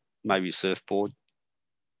island was, maybe a surfboard.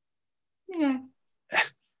 Yeah.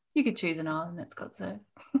 You could choose an island that's got surf.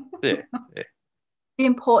 Yeah.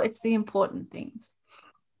 It's the important things.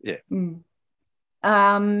 Yeah.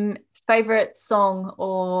 Favorite song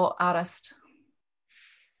or artist?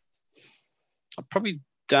 I probably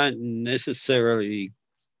don't necessarily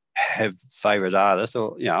have favorite artists,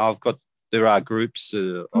 or there are groups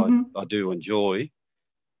that I do enjoy,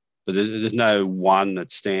 but there's no one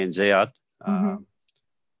that stands out.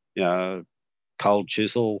 Cold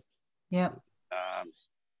Chisel. Yeah.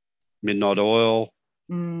 Midnight Oil.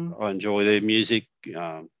 I enjoy their music.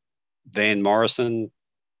 Van Morrison.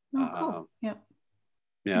 Oh,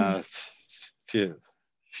 cool. Few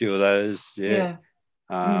few of those. Yeah.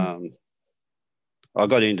 I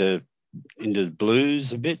got into the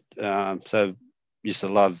blues a bit. So used to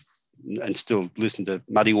love and still listen to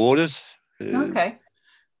Muddy Waters. Okay.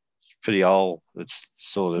 It's pretty old. It's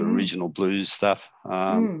sort of original blues stuff.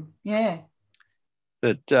 Yeah.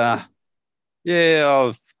 But I've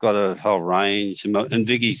got a whole range, and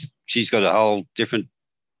Vicky, she's got a whole different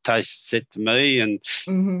taste set to me, and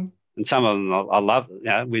some of them I love.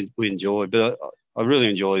 We enjoy, but I really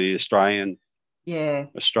enjoy the Australian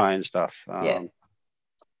stuff.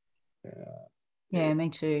 Yeah, me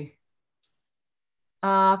too.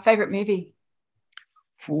 Favorite movie?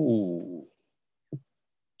 Ooh.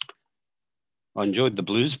 I enjoyed the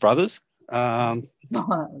Blues Brothers. That's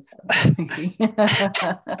a movie.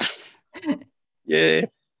 Yeah.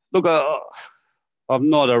 Look, I'm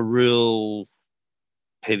not a real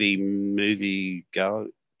heavy movie goer.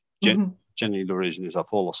 Generally, the reason is I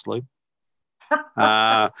fall asleep.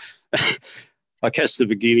 I catch the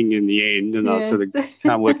beginning and the end, and I sort of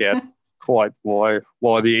can't work out quite why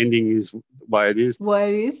the ending is the way it is. Why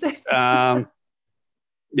it is? I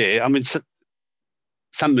mean,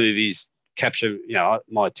 some movies capture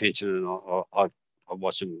my attention, and I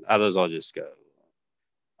watch them. Others, I just go.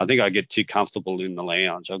 I think I get too comfortable in the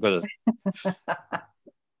lounge. I've got to.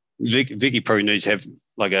 Vicky probably needs to have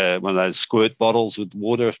like one of those squirt bottles with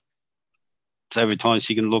water. So every time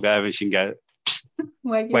she can look over, she can go,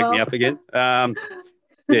 wake me up again. I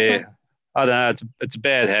don't know. It's a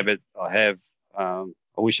bad habit I have. I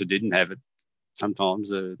wish I didn't have it sometimes.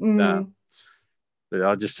 But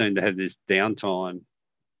I just seem to have this downtime,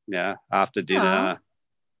 after dinner.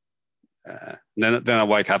 Then I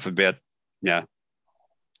wake up about,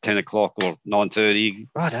 10 o'clock or 9:30.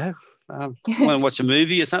 Righto. Want to watch a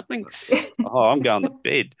movie or something? I'm going to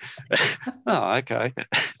bed. Okay.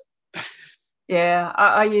 Yeah,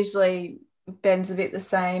 I usually, Ben's a bit the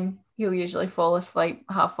same. He'll usually fall asleep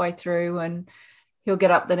halfway through, and he'll get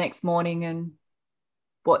up the next morning and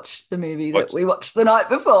watch the movie that we watched the night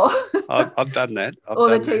before. I've done that. Or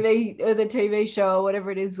the TV show or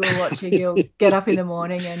whatever it is we're watching. He'll get up in the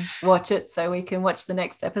morning and watch it so we can watch the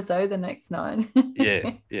next episode the next night.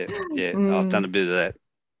 Yeah. I've done a bit of that.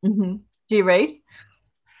 Mm-hmm. Do you read?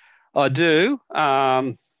 I do.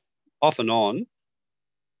 Off and on.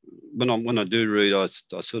 When I do read, I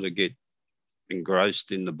sort of get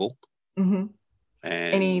engrossed in the book. Mm-hmm.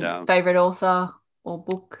 And any favorite author or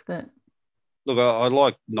book that? Look, I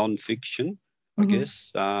like non-fiction, I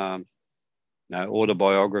guess.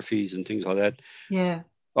 Autobiographies and things like that. Yeah.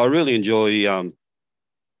 I really enjoy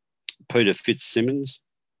Peter Fitzsimmons'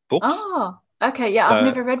 books. Oh, okay. Yeah, I've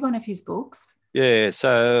never read one of his books. Yeah,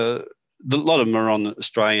 so a lot of them are on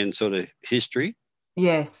Australian sort of history.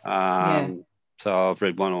 Yes. So I've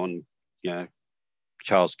read one on,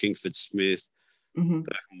 Charles Kingsford Smith, Burton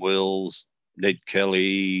Wills, Ned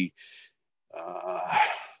Kelly,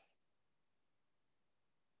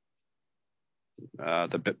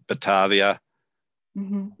 the Batavia,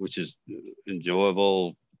 which is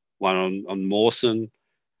enjoyable. One on Mawson.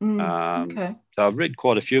 Okay. So I've read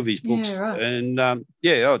quite a few of his books, and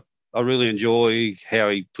I really enjoy how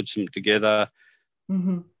he puts them together,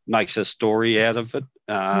 makes a story out of it.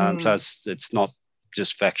 So it's not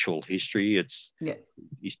just factual history.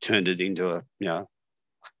 He's turned it into a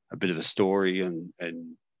bit of a story and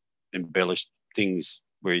embellished things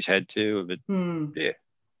where he's had to. But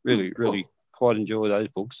really quite enjoy those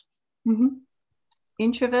books.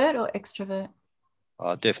 Introvert or extrovert?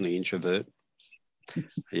 Definitely introvert.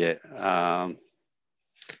 I'm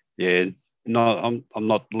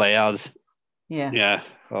not loud. I'm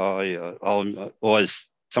always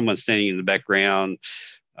someone standing in the background.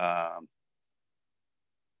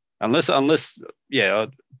 Unless as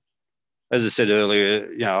I said earlier,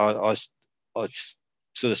 I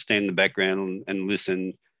sort of stand in the background and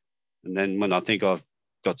listen, and then when I think I've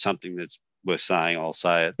got something that's worth saying, I'll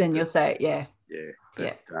say it. Then you'll say it, yeah.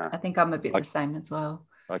 But, I think I'm a bit the same as well.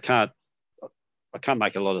 I can't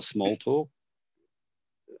make a lot of small talk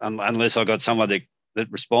unless I got someone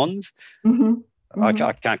that responds. I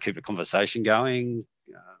can't keep a conversation going.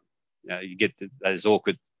 You get those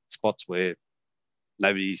awkward spots where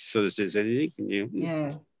nobody sort of says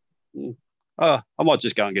anything. I might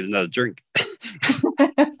just go and get another drink.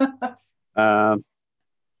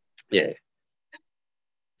 Yeah,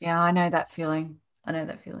 I know that feeling.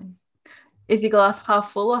 Is your glass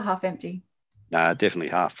half full or half empty? No, definitely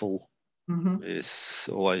half full. There's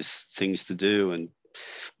always things to do and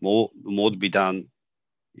more to be done.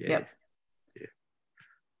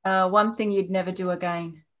 One thing you'd never do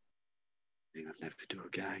again. Thing I'd never do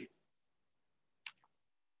again.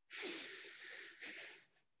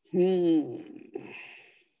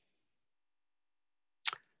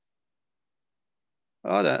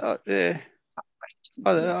 Yeah,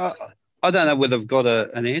 I don't know whether I've got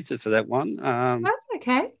an answer for that one. That's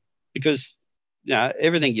okay. Because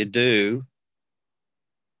everything you do,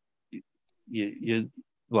 you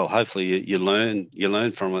well, hopefully you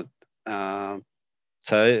learn from it.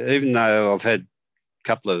 So even though I've had a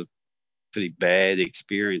couple of pretty bad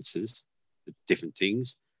experiences with different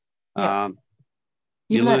things, Yep.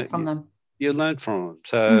 you learn learn from them. You learn from them.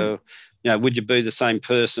 So, would you be the same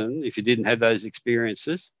person if you didn't have those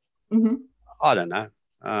experiences? Mm-hmm. I don't know.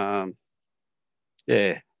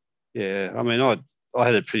 Yeah. I mean, I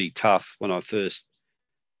had it pretty tough when I first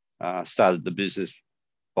started the business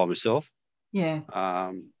by myself. Yeah.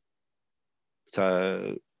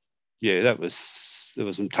 So, yeah, there was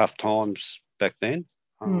some tough times back then.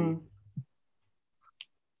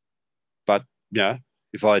 But,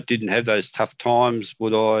 if I didn't have those tough times,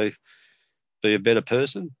 would I be a better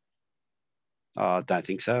person? I don't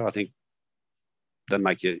think so. I think they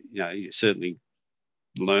make you, you certainly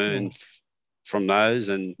learn from those,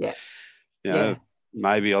 and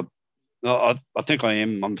maybe I think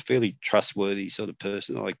I'm a fairly trustworthy sort of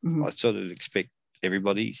person. I sort of expect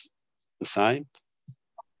everybody's the same.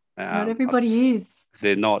 Not everybody is.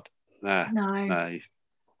 They're not. No.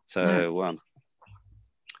 So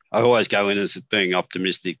I always go in as being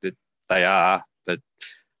optimistic that they are, but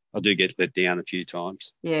I do get let down a few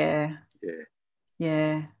times. Yeah.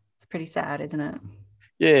 It's pretty sad, isn't it?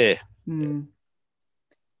 Yeah.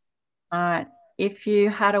 All right. If you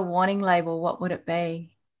had a warning label, what would it be?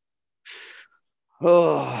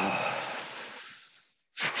 Oh.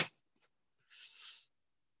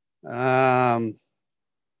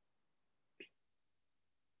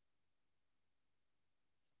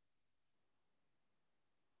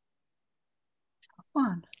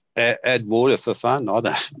 One. Add water for fun. I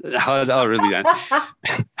don't. I really don't.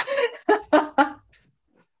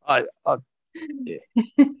 Yeah.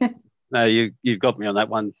 No, you've got me on that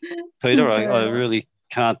one, Peter. I really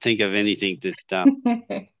can't think of anything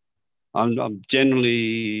that. I'm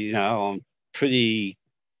generally, I'm pretty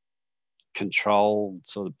controlled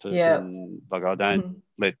sort of person. Yep. Like I don't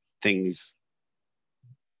let things.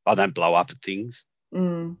 I don't blow up at things.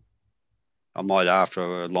 I might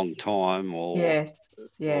after a long time or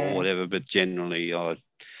whatever, but generally I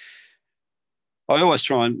always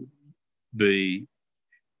try and be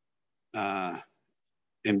and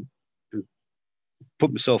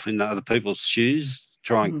put myself in other people's shoes,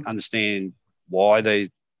 try and understand why they're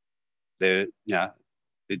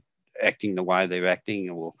acting the way they're acting,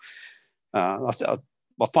 or I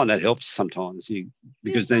find that helps sometimes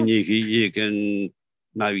because then you can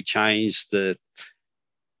maybe change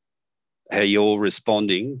how you're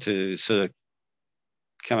responding to sort of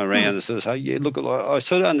come around and sort of say, yeah, look, I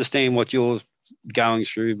sort of understand what you're going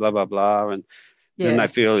through, blah, blah, blah. And then they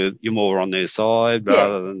feel you're more on their side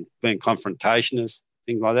rather than being confrontationist,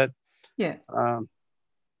 things like that. Yeah.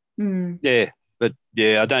 Yeah. But,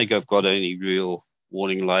 I don't think I've got any real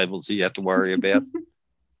warning labels that you have to worry about.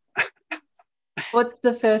 What's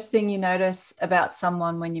the first thing you notice about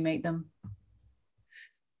someone when you meet them?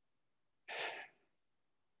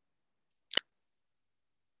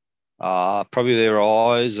 Probably their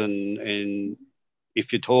eyes, and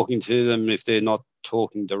if you're talking to them, if they're not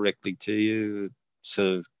talking directly to you, it's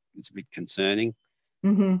a bit concerning.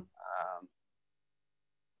 I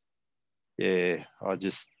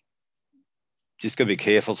just got to be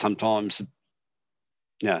careful sometimes.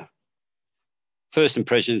 First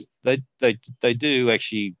impressions, they do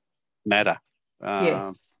actually matter.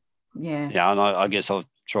 Yes. Yeah. Yeah, and I guess I've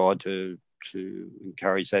tried to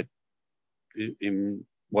encourage that in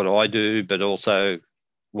what I do, but also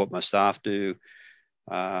what my staff do.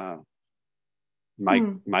 Try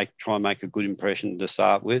and make a good impression to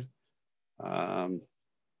start with,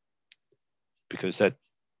 because that,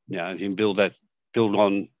 if you can build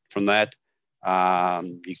on from that, you're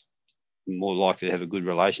more likely to have a good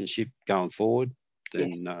relationship going forward.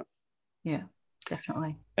 Than,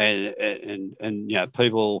 definitely. And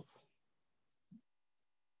people,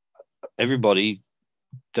 everybody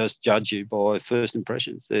does judge you by first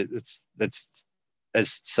impressions. That's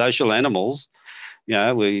as social animals,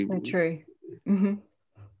 we. So true.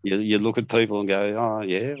 You look at people and go, oh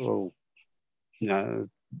yeah, well,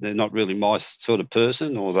 they're not really my sort of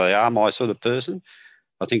person, or they are my sort of person.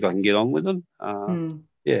 I think I can get on with them. So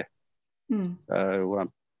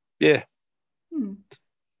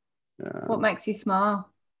what makes you smile?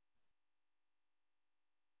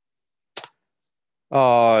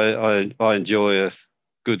 I enjoy a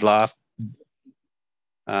good laugh.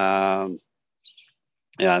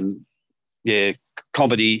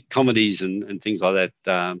 Comedies and things like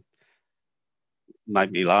that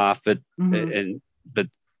make me laugh, but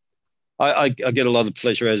I get a lot of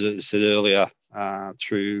pleasure, as I said earlier,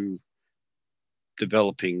 through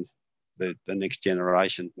developing the next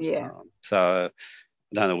generation. Yeah. So I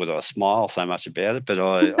don't know whether I smile so much about it, but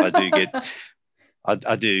I do get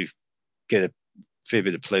I do get a fair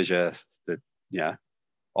bit of pleasure that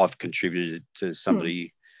I've contributed to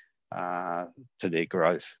somebody to their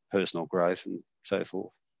growth, personal growth, and so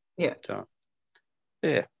forth. Yeah. So,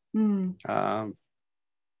 yeah.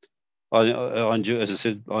 I enjoy, as I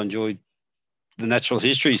said, I enjoyed the natural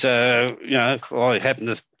history. So I happen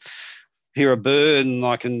to hear a bird and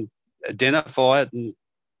I can identify it, and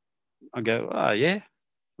I go, oh yeah,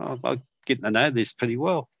 I'm getting to know this pretty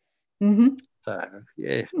well. Mm-hmm. So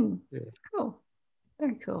yeah. Cool,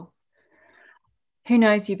 very cool. Who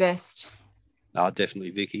knows you best? Oh,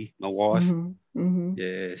 definitely Vicky, my wife. Mm-hmm.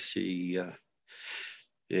 Yeah, she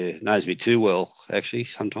knows me too well, actually,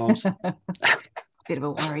 sometimes. Bit of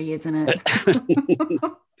a worry, isn't it?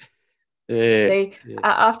 Yeah. See,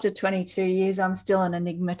 after 22 years, I'm still an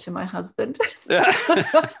enigma to my husband. Yeah.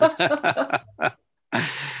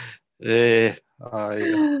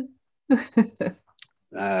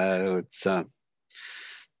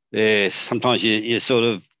 It's sometimes you sort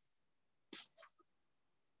of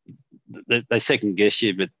they second guess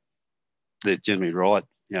you, but they're generally right.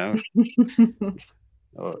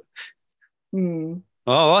 Oh,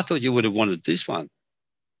 I thought you would have wanted this one.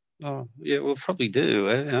 Oh, yeah, we'll probably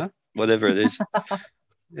do. Whatever it is.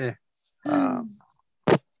 Yeah. I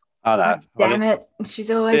know. Damn it.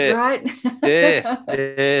 She's always right. Yeah.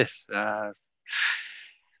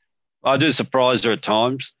 I do surprise her at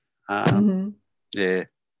times. Yeah.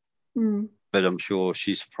 But I'm sure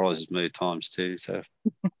she surprises me at times too. So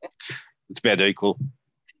it's about equal.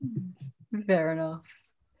 Fair enough.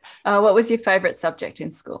 What was your favourite subject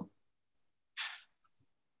in school?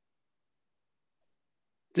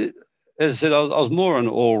 As I said, I was more an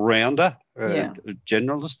all-rounder, a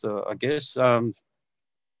generalist, I guess.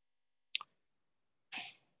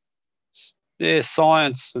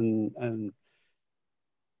 Science and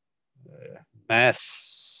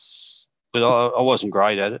maths, but I wasn't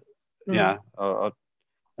great at it. As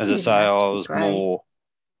I say, I was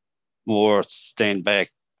more stand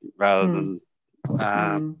back rather than.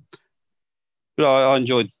 But I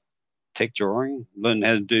enjoyed tech drawing, learned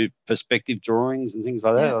how to do perspective drawings and things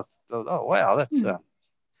like that. I thought, oh wow, that's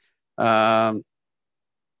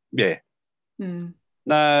No,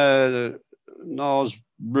 I was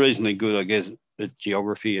reasonably good, I guess, at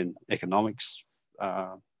geography and economics.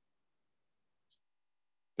 But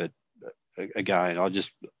again, I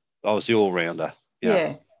was the all-rounder.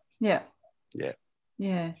 Yeah.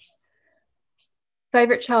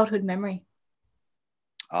 Favorite childhood memory?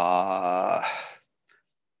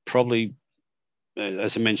 Probably,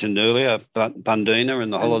 as I mentioned earlier, Bundeena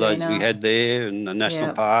and the holidays we had there, and the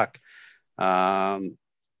national park. Like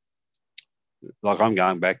I'm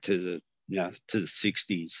going back to the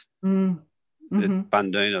 60s. At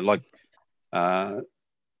Bundeena, like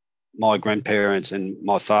my grandparents and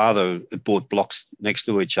my father bought blocks next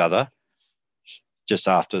to each other just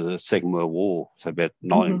after the Second World War, so about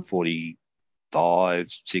 1945,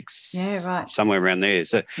 6, somewhere around there.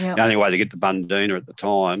 So the only way to get to Bundeena at the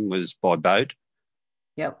time was by boat.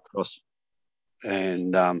 Across.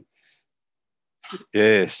 And so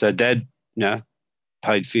Dad,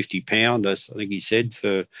 paid £50, I think he said,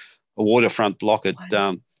 for a waterfront block at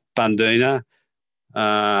Bundeena.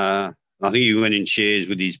 I think he went in shares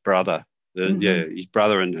with his brother. His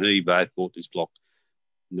brother and he both bought this block,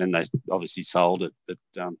 and then they obviously sold it. But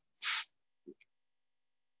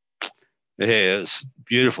it's a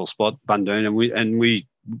beautiful spot, Bundeena. And we,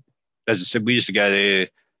 as I said, we used to go there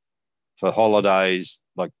for holidays.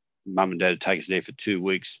 Like Mum and Dad would take us there for 2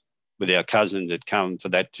 weeks with our cousin that come for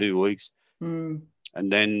that 2 weeks. And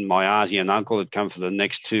then my auntie and uncle had come for the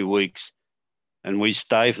next 2 weeks, and we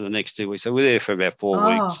stay for the next 2 weeks. So we're there for about 4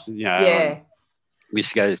 weeks. We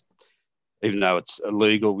used to go, even though it's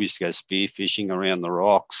illegal, we used to go spear fishing around the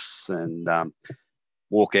rocks and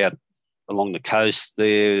walk out along the coast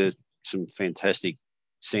there. Some fantastic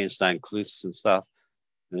sandstone cliffs and stuff.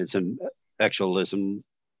 And there's some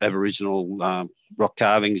Aboriginal rock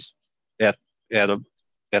carvings out that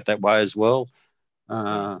way as well.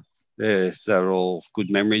 They're all good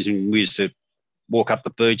memories. And we used to walk up the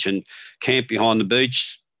beach and camp behind the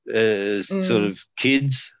beach as sort of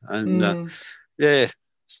kids, and have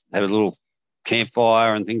a little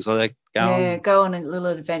campfire and things like that going. Go on little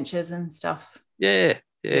adventures and stuff. So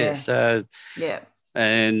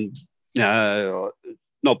and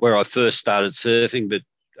not where I first started surfing, but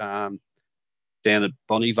down at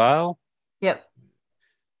Bonnie Vale.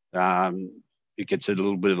 it gets a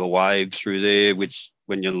little bit of a wave through there, which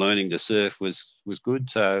when you're learning to surf was good.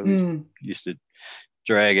 So we used to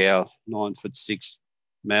drag our 9'6"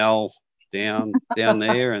 Mal down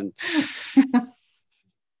there and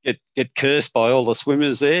get cursed by all the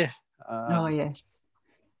swimmers there. Oh, yes.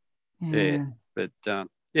 Yeah. But no,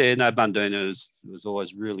 Bundoona was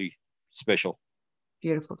always really special.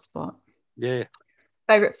 Beautiful spot. Yeah.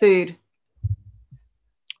 Favorite food?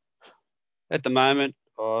 At the moment,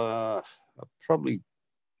 probably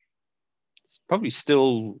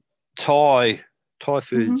still Thai. Thai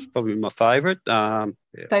food's probably my favourite.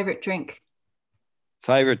 Favorite drink?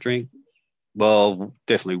 Favorite drink? Well,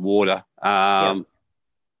 definitely water. But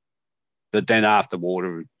then after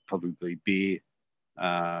water would probably be beer.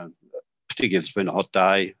 Particularly if it's been a hot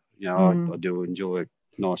day, I do enjoy a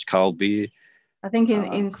nice cold beer. I think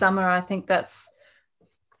in summer, I think that's,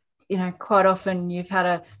 quite often you've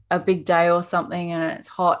had a big day or something and it's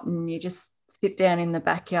hot and you just sit down in the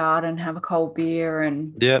backyard and have a cold beer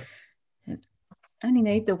and it's only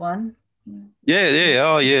need the one.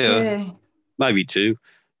 Yeah. Maybe two.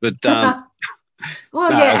 But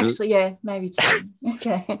maybe two.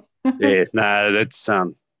 Okay. That's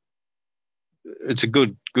it's a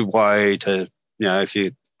good way to, if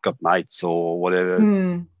you've got mates or whatever,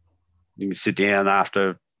 you can sit down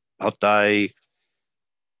after a hot day.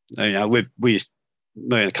 Me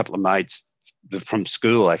and a couple of mates from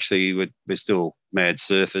school, actually, we're still mad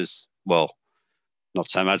surfers. Well, not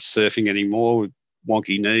so much surfing anymore with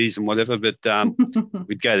wonky knees and whatever, but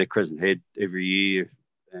we'd go to Crescent Head every year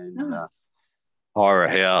and hire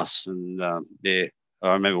a house. And,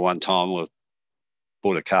 I remember one time we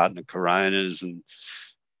bought a carton of Coronas and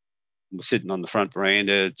we're sitting on the front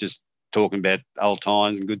veranda just talking about old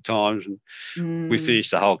times and good times. And we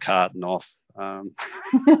finished the whole carton off. But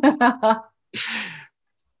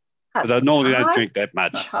I normally don't drink that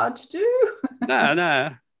much. It's not hard to do.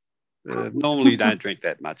 No. Normally don't drink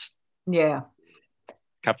that much. Yeah.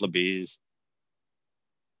 Couple of beers.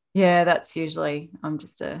 Yeah, that's usually, I'm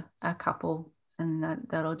just a couple and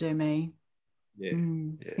that'll do me. Yeah.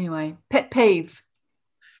 Anyway, pet peeve.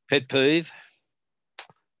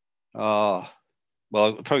 Oh, well,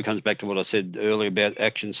 it probably comes back to what I said earlier about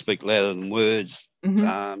actions speak louder than words.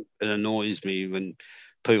 It annoys me when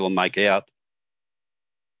people make out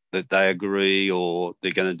that they agree or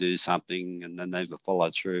they're going to do something and then they never follow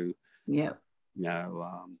through. Yeah.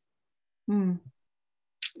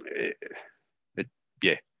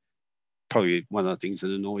 Probably one of the things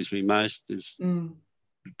that annoys me most is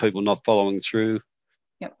people not following through.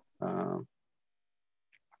 Yep.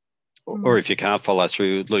 Or if you can't follow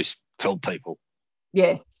through, at least tell people.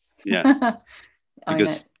 Yes. Yeah.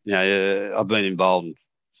 Because I've been involved in a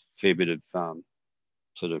fair bit of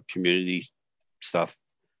sort of community stuff,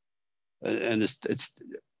 and it's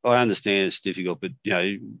I understand it's difficult, but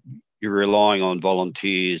you're relying on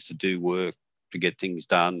volunteers to do work to get things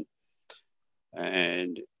done,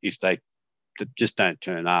 and if they just don't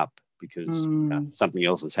turn up because something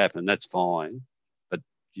else has happened, that's fine. But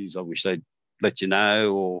geez, I wish they'd let you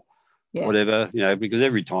know or whatever, because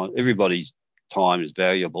everybody's time is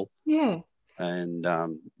valuable. Yeah. And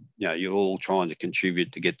you're all trying to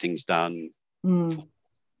contribute to get things done. I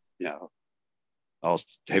was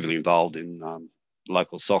heavily involved in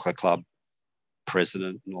local soccer club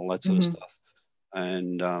president and all that sort of stuff.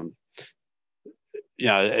 And,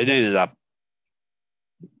 it ended up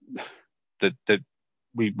that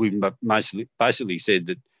we basically said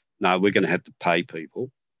that, no, we're going to have to pay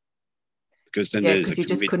people because then there's because you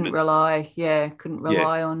just couldn't rely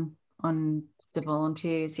on the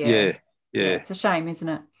volunteers. Yeah, it's a shame, isn't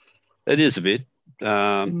it? It is a bit.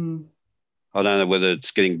 I don't know whether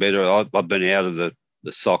it's getting better. I've been out of the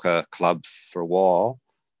soccer club for a while.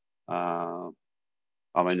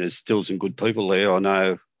 There's still some good people there, I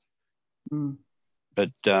know.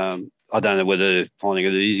 But I don't know whether they're finding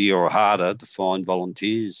it easier or harder to find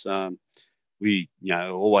volunteers. We,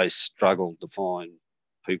 always struggle to find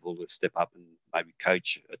people to step up and maybe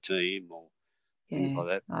coach a team or things like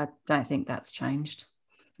that. I don't think that's changed.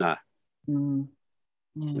 No.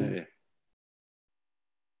 Yeah.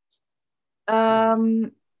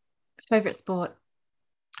 Favorite sport?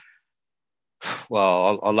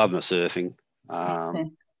 Well, I love my surfing. I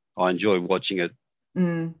enjoy watching it.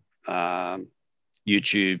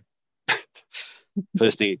 YouTube.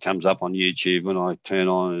 First thing that comes up on YouTube when I turn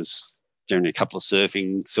on is generally a couple of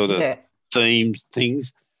surfing sort of themes,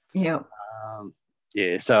 things. Yeah.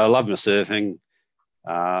 So I love my surfing.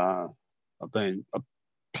 I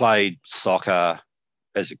played soccer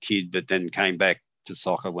as a kid, but then came back to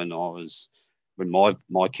soccer when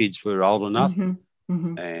my kids were old enough.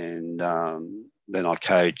 And then I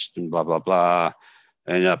coached and blah, blah, blah.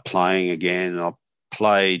 Ended up playing again. I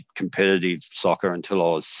played competitive soccer until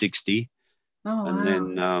I was 60. Oh, And wow.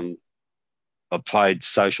 then I played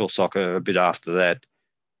social soccer a bit after that.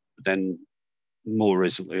 But then more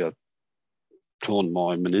recently, I torn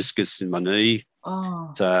my meniscus in my knee.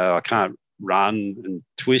 Oh, So I can't run and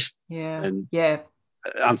twist. yeah. And Yeah.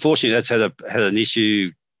 unfortunately, that's had an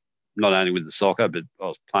issue not only with the soccer, but I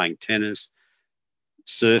was playing tennis,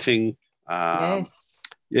 surfing. Yes.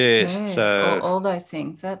 Yeah, Yeah. so All those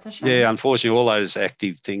things. That's a yeah, shame. unfortunately, all those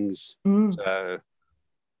active things. Mm. So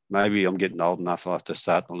maybe I'm getting old enough. I have to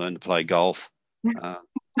start to learn to play golf. Uh,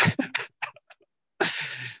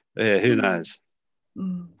 yeah, who knows?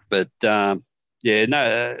 Mm. But yeah,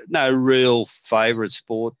 no real favourite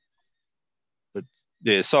sport. But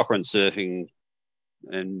yeah, soccer and surfing,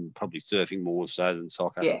 and probably surfing more so than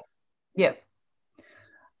soccer. Yeah. Yep.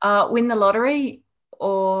 Win the lottery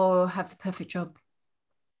or have the perfect job?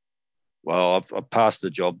 Well, I've passed the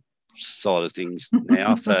job side of things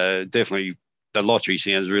now, so definitely the lottery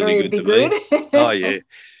sounds really It'd good be to good. me. Oh yeah,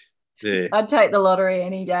 yeah, I'd take the lottery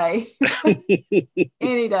any day.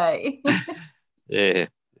 Any day. yeah,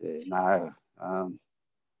 yeah. No,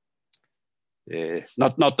 yeah.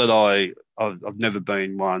 Not that I've never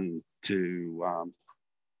been one to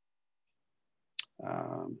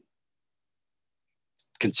um,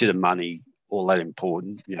 consider money all that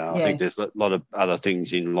important. You know, I Yeah. think there's a lot of other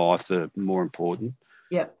things in life that are more important,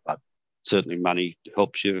 Yep. but certainly money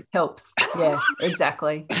helps you. Helps. Yeah,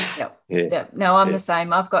 exactly. Yep. Yeah, Yep. No, I'm yeah, the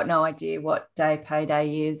same. I've got no idea what day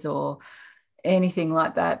payday is or anything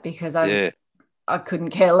like that because yeah, I couldn't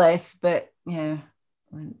care less. But yeah,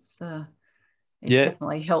 it yeah.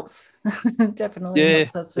 definitely helps. Definitely Yeah,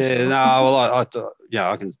 helps, that's for yeah. No, sure.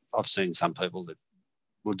 well, I've seen some people that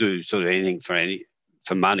will do sort of anything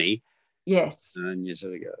for money, Yes. and you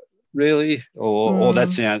sort of go, really, or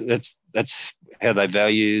Mm, that's how they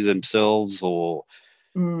value themselves, or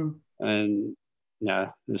mm. and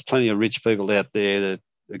there's plenty of rich people out there that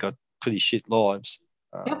have got pretty shit lives.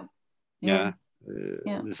 Yep. Yeah, Yeah.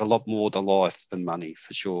 Yeah. there's a lot more to life than money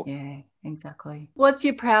for sure. Yeah, exactly. What's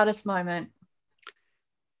your proudest moment?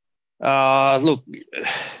 Look,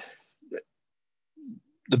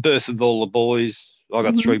 the birth of all the boys. I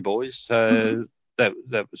got three Mm-hmm. boys, Mm-hmm. so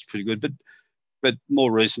that was pretty good. But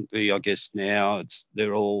more recently, I guess now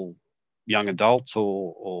they're all young adults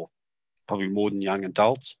or probably more than young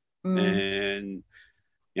adults, Mm. and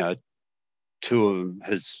two of them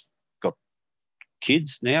has got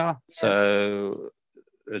kids now, Yeah. so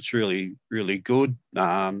it's really really good.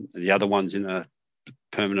 The other one's in a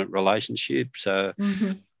permanent relationship, so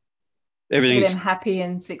Mm-hmm. See them everything's happy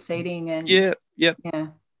and succeeding and yeah, yep. yeah.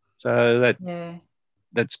 So Yeah.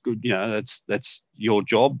 that's good. That's your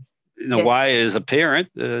job in a Yes. way as a parent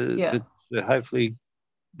Yeah. to hopefully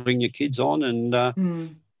bring your kids on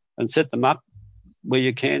Mm. and set them up where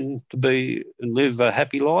you can to be and live a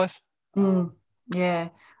happy life. Mm. Yeah.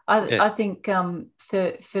 I Yeah, I think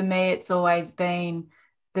for me it's always been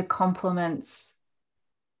the compliments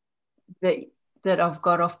that I've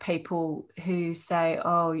got off people who say,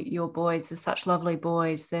 "Oh, your boys are such lovely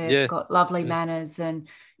boys. They've yeah, got lovely yeah, manners, and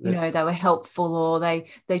yeah, they were helpful, or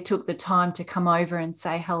they took the time to come over and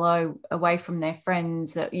say hello away from their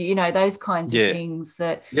friends. Those kinds of yeah, things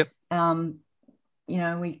that." yep, Um,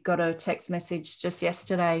 we got a text message just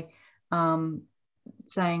yesterday um,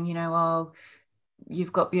 saying, "Oh,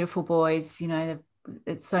 you've got beautiful boys.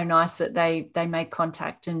 It's so nice that they made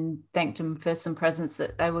contact and thanked them for some presents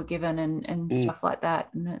that they were given and mm, stuff like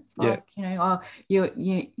that." And it's yeah, like, oh,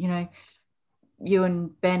 you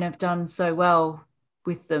and Ben have done so well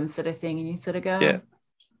with them, sort of thing. And you sort of yeah, go,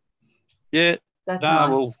 yeah. that's No,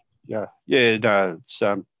 well, nice. yeah, yeah. No, it's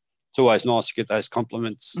always nice to get those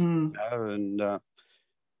compliments, Mm.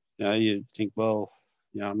 and you think, well,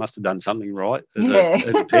 I must have done something right Yeah.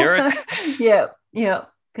 as a parent. Yeah. Yeah.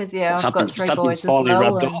 Because Or I've got three something's boys as finally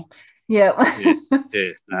well. rubbed off. And yeah. Yeah,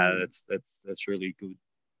 yeah. No, that's really good.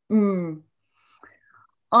 Mm.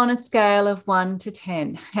 On a scale of 1 to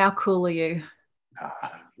 10, how cool are you?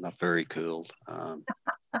 Not very cool.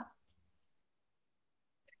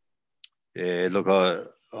 Yeah, look,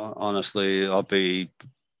 honestly, I'll be,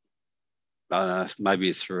 I don't know, maybe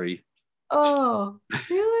a 3. Oh,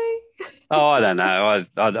 really? Oh, I don't know. I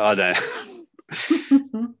don't, I don't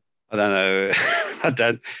know. I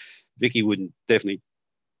don't. Vicky wouldn't definitely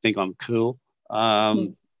think I'm cool. Yeah,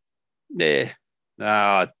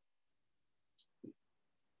 no,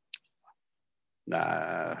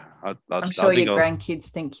 no. I'm I sure think your I'll. grandkids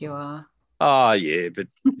think you are. Oh, yeah, but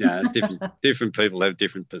different people have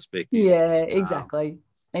different perspectives. Yeah, exactly.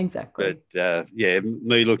 exactly. But yeah,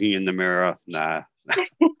 me looking in the mirror, nah.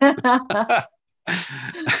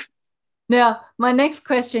 Now, my next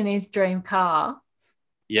question is dream car.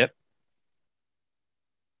 Yep.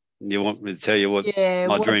 You want me to tell you what Yeah,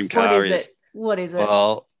 my dream what car is is? it? What is it?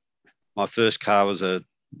 Well, my first car was a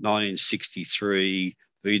 1963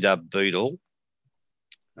 VW Beetle.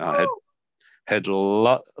 I had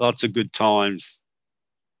lots of good times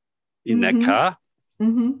in that Mm-hmm. car,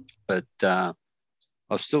 Mm-hmm. but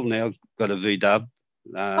I've still now got a VW.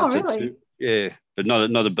 Oh, It's a really? yeah, but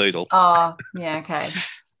not a Beetle. Oh, yeah, okay. I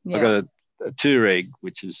Yeah. got a Touareg,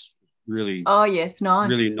 which is really Oh, yes,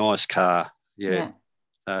 really nice. nice car. Yeah. Yeah.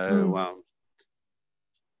 So Mm.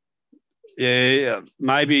 yeah,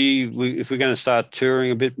 maybe if we're going to start touring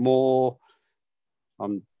a bit more,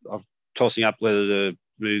 I'm tossing up whether to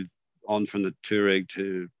move on from the Touareg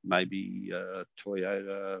to maybe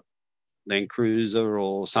Toyota Land Cruiser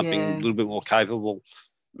or something a Yeah. little bit more capable.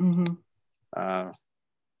 Mm-hmm. Uh,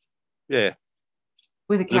 yeah,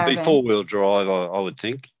 With a it'd be caravan. 4-wheel drive, I would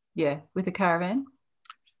think. Yeah, with a caravan.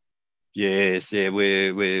 Yes, yeah,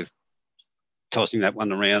 we're tossing that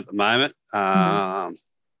one around at the moment. Mm.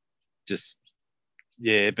 Just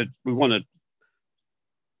yeah, but we want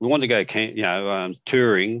to go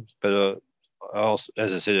touring, but also,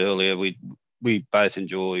 as I said earlier, we both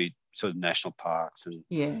enjoy sort of national parks and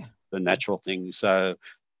Yeah. the natural things. So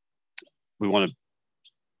we want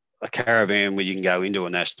a caravan where you can go into a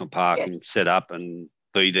national park Yes. and set up and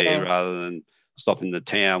be there Yeah. rather than stop in the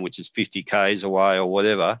town, which is 50 k's away or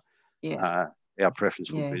whatever. Yeah. Our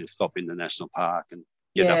preference would Yeah. be to stop in the national park and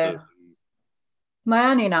get up Yeah. early.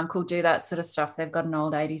 My auntie and uncle do that sort of stuff. They've got an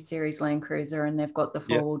old 80 series Land Cruiser and they've got the Yep.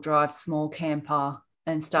 four-wheel drive small camper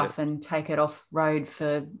and stuff and take it off road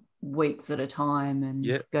for weeks at a time and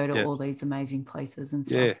go to all these amazing places and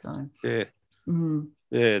stuff. So yeah.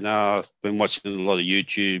 No, I've been watching a lot of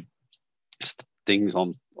YouTube things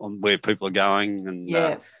on where people are going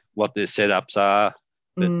and what their setups are.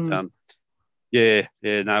 But no,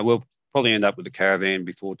 we'll probably end up with a caravan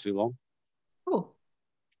before too long. Cool.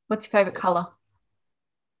 What's your favorite color?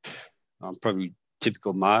 I'm probably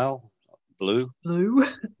typical male, blue. Blue.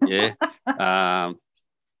 Yeah.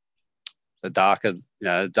 The dark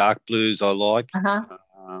blues I like.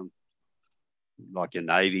 Like your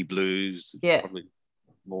navy blues. Yeah. Probably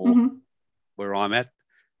more where I'm at.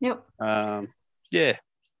 Yep. Yeah.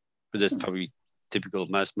 But that's probably typical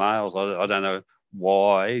of most males. I don't know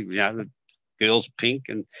why. Girls are pink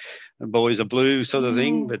and boys are blue sort of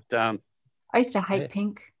thing. But I used to hate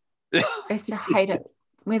pink. I used to hate it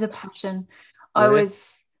with a passion. Yeah. I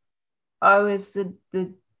was the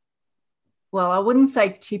well, I wouldn't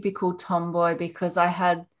say typical tomboy because I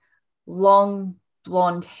had long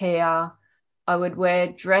blonde hair. I would wear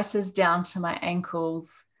dresses down to my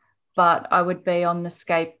ankles, but I would be on the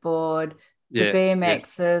skateboard, the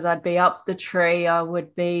BMXs, I'd be up the tree, I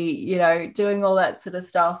would be, doing all that sort of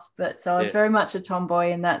stuff. But so I was very much a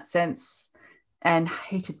tomboy in that sense and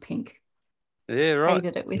hated pink. Yeah, right.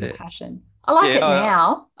 Hated it with a passion. I like it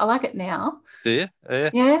now. I like it now. Yeah.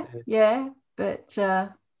 Yeah. But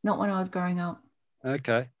not when I was growing up.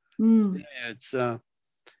 Okay. Yeah, it's I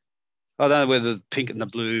don't know where the pink and the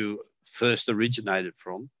blue first originated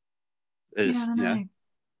from.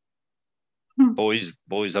 Boys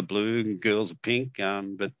are blue and girls are pink.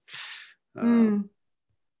 But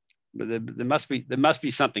there must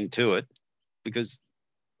be something to it because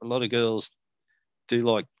a lot of girls do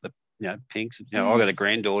like the pinks. I got a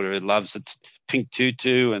granddaughter who loves the pink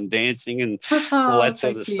tutu and dancing and all that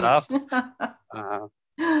sort of stuff.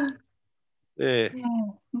 Yeah,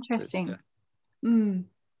 interesting.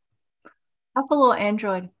 Apple or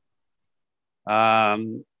Android?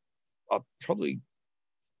 I'd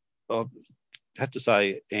have to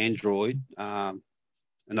say Android, and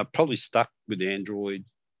I've probably stuck with Android.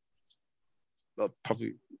 I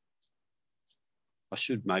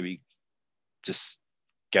should maybe just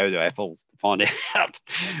go to Apple to find out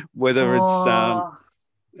whether it's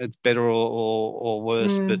better or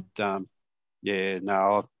worse. But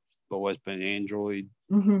I've always been Android,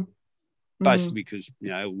 basically because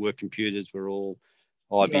work computers were all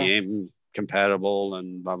IBM compatible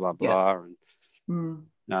and blah blah blah, and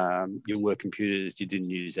your work computers you didn't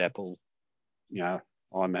use Apple,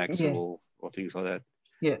 iMacs or things like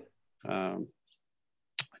that.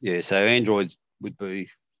 So Android would be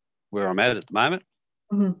where I'm at the moment.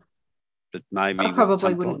 But maybe I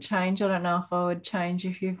probably wouldn't change. I don't know if I would change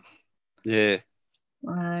if you. Yeah.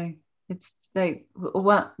 I know. It's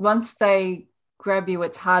once they grab you,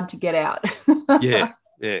 it's hard to get out. Yeah.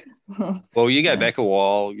 Well, you go back a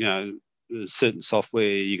while. Certain software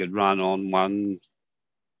you could run on one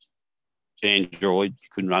Android, you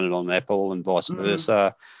couldn't run it on Apple and vice Mm.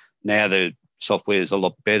 versa. Now the software is a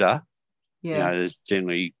lot better. Yeah. You know, there's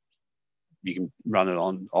generally you can run it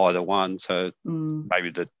on either one. So maybe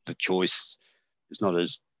the choice is not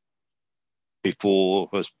as before.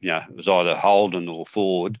 It was either Holden or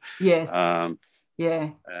Ford. Yes.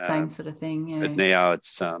 Same sort of thing. Yeah. But now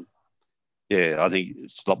it's I think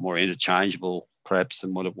it's a lot more interchangeable perhaps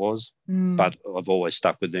than what it was. But I've always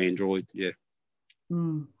stuck with Android. Yeah.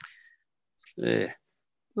 Yeah.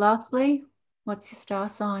 Lastly, what's your star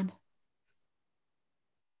sign?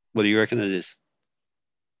 What do you reckon it is?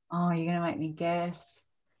 Oh, you're gonna make me guess.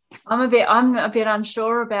 I'm a bit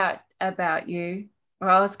unsure about you. Or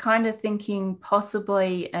I was kind of thinking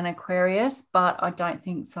possibly an Aquarius, but I don't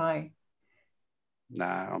think so.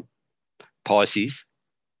 No, Pisces.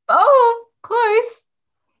 Oh, close.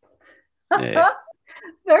 Yeah.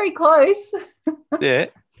 Very close. Yeah.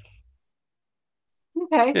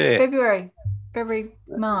 Okay. Yeah. February,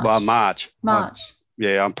 March. Well, March. March.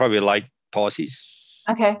 I'm probably late Pisces.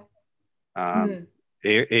 Okay.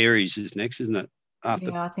 Aries is next, isn't it?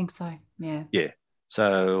 Yeah, I think so. Yeah. Yeah.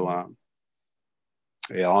 So,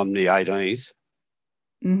 I'm the 18th.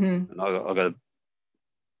 Mm-hmm. And I got a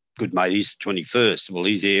good mate. He's 21st. Well,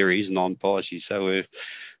 he's Aries and I'm Pisces. So we're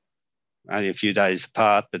only a few days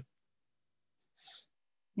apart, but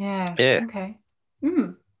yeah. Yeah. Okay.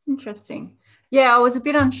 Interesting. Yeah, I was a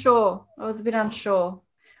bit unsure.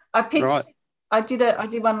 I picked. Right. I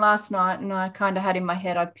did one last night, and I kind of had in my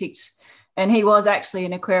head I picked, and he was actually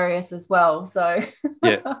an Aquarius as well. So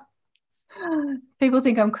Yeah. people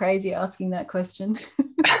think I'm crazy asking that question.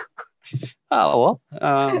 Oh,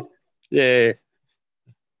 well. Yeah.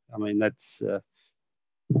 I mean, that's.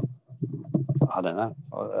 I don't know.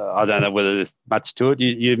 I don't know whether there's much to it.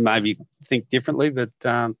 You maybe think differently, but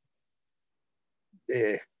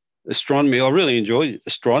yeah, astronomy. I really enjoyed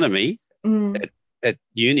astronomy at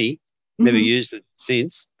uni. Never used it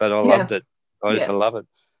since, but I loved it. I used to love it.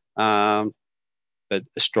 But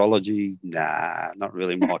astrology, nah, not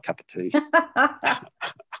really my cup of tea.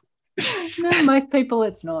 No, most people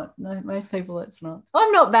it's not. I'm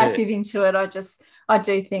not massive into it. I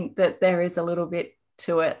do think that there is a little bit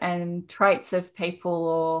to it, and traits of people,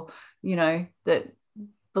 or that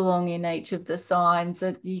belong in each of the signs,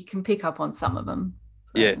 that you can pick up on some of them.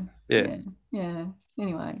 So, yeah.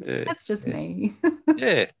 Anyway, that's just me.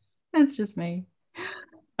 Yeah. That's just me.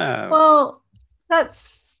 Oh. Well,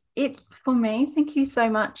 that's it for me. Thank you so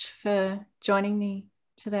much for joining me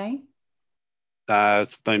today.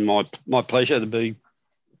 It's been my pleasure to be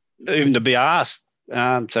asked.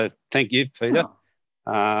 So thank you, Peter.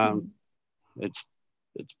 It's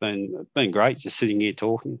been great just sitting here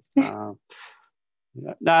talking. No,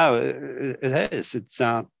 it has. It's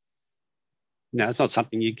it's not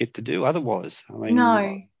something you get to do otherwise. I mean,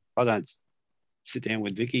 no, I don't sit down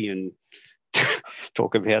with Vicky and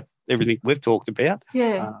talk about everything we've talked about.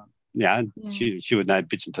 Yeah. She would know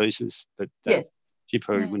bits and pieces, but she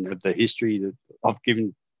probably wouldn't have the history that I've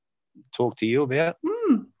talked to you about.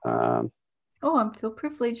 I feel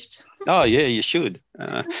privileged. Oh yeah, you should.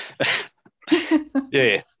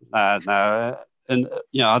 Yeah, no, and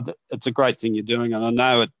it's a great thing you're doing, and I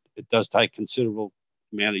know it does take considerable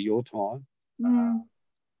amount of your time.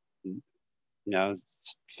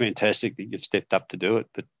 It's fantastic that you've stepped up to do it,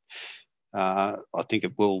 but I think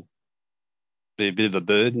it will be a bit of a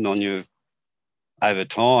burden on you over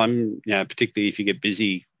time, particularly if you get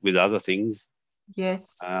busy with other things.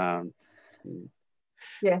 Yes. Yeah.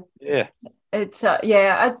 It's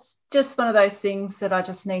it's just one of those things that I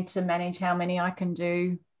just need to manage how many I can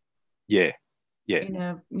do. Yeah.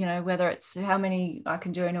 Whether it's how many I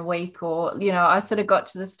can do in a week, or I sort of got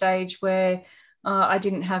to the stage where I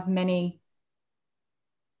didn't have many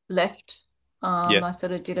left. I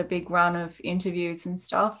sort of did a big run of interviews and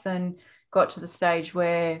stuff, and got to the stage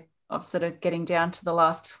where I'm sort of getting down to the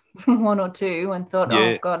last one or two, and thought,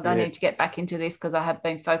 oh God, I need to get back into this, because I have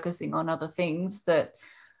been focusing on other things that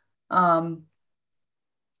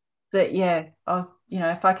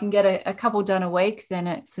if I can get a couple done a week, then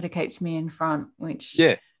it sort of keeps me in front, which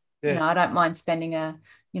I don't mind spending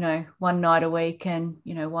one night a week and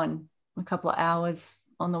a couple of hours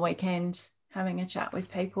on the weekend having a chat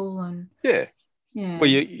with people. And well,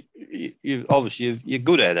 you obviously you're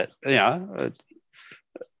good at it.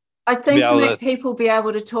 I seem to make people be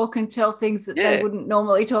able to talk and tell things that they wouldn't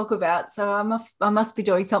normally talk about, so I must be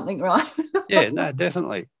doing something right. Yeah, no,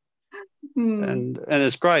 definitely. And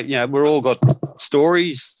it's great. We're all got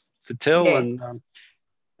stories to tell, and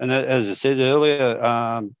as I said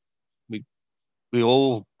earlier, we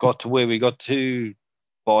all got to where we got to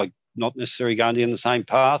by not necessarily going down the same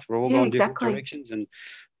path. We're all going different directions, and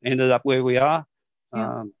ended up where we are.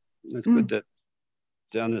 Yeah. It's good to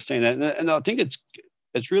understand that, and I think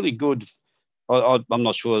it's really good. I'm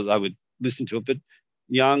not sure they would listen to it, but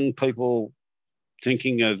young people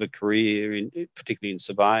thinking of a career, particularly in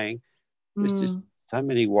surveying, there's just so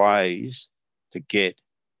many ways to get,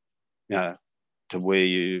 to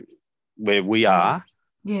where we are.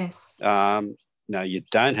 Yes. No, you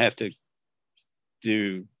don't have to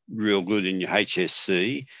do real good in your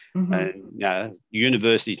HSC, and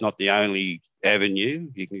university is not the only avenue.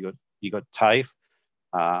 You got TAFE.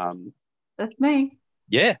 That's me.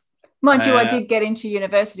 Yeah. Mind you, I did get into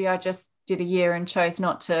university. I just did a year and chose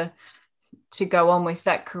not to go on with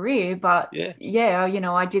that career. But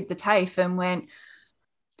I did the TAFE and went,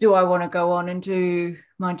 do I want to go on and do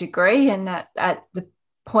my degree? And at the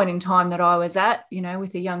point in time that I was at,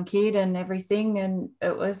 with a young kid and everything, and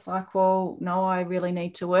it was like, well, no, I really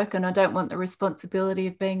need to work, and I don't want the responsibility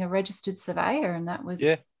of being a registered surveyor. And that was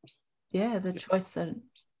the choice, that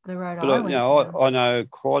the road I went down. I know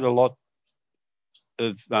quite a lot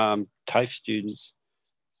of TAFE students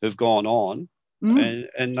who've gone on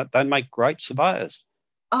and they make great surveyors.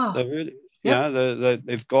 They really,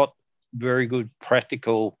 they've got very good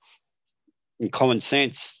practical and common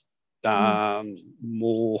sense,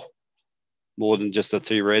 more than just a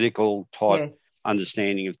theoretical type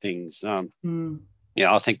understanding of things. I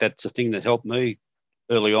think that's the thing that helped me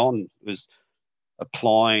early on, was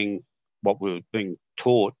applying what we were being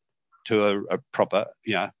taught to a proper,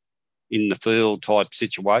 in the field type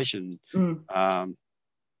situation.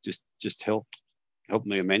 Just helped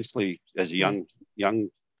me immensely as a young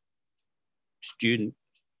student.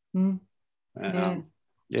 I've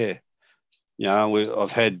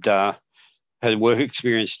had a work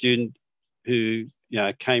experience student who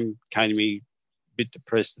came to me a bit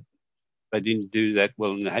depressed that they didn't do that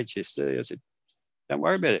well in the HSC. I said, don't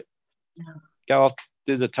worry about it. Go off,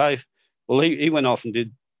 do the TAFE. Well, he went off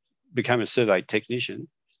and became a survey technician,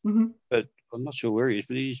 but I'm not sure where he is,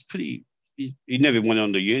 but he's pretty. He never went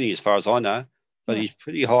on to uni, as far as I know, but he's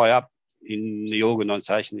pretty high up in the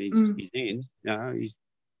organisation he's in.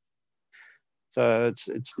 So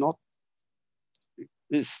it's not.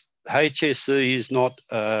 This HSC is not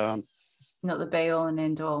the be all and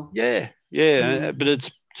end all. Yeah, but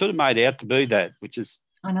it's sort of made out to be that, which is.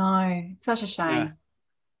 I know, it's such a shame.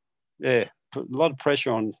 A lot of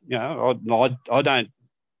pressure on. I don't.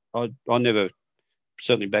 I never.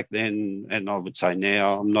 Certainly back then, and I would say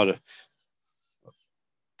now, I'm not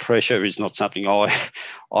pressure is not something I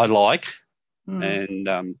like,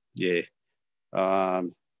 and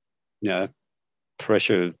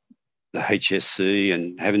pressure, the HSC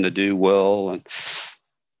and having to do well, and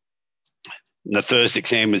the first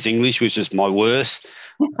exam was English, which was my worst,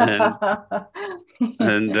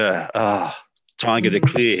 and try and get a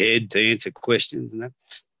clear head to answer questions and that.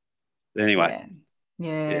 Anyway,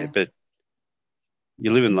 but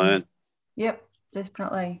you live and learn. Yep,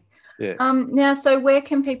 definitely. Yeah. Now, so where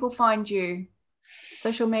can people find you?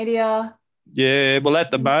 Social media? Yeah, well, at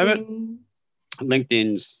the moment,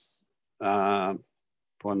 LinkedIn's one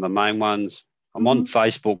of the main ones. I'm on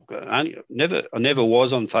Facebook. I never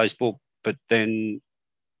was on Facebook, but then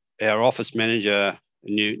our office manager,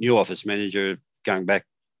 new office manager, going back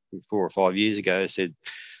 4 or 5 years ago, said,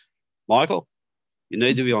 Michael, you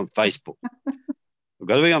need to be on Facebook. We've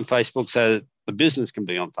got to be on Facebook so that the business can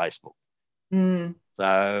be on Facebook.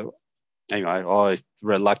 So anyway, I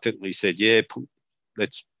reluctantly said,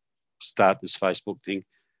 let's start this Facebook thing.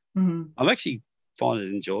 I'm actually finding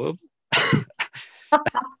it enjoyable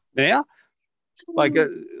now. Like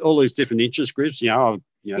all these different interest groups,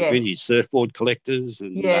 vintage surfboard collectors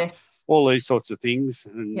and all these sorts of things.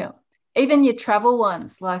 And even your travel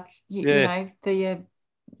ones, like, you know, for your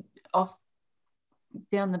off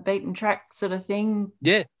down the beaten track sort of thing.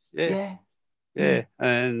 Yeah.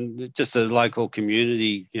 And just a local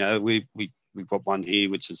community, we've got one here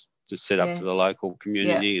which is just set up for the local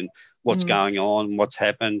community and what's going on, what's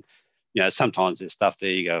happened. Sometimes there's stuff there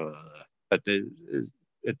you go, but there's,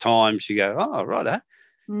 at times you go, oh, right,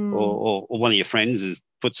 or one of your friends has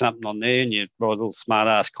put something on there and you write a little smart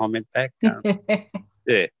ass comment back.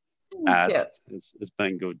 It's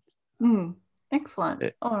been good.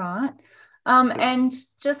 Excellent. All right. And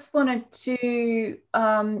just wanted to,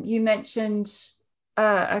 you mentioned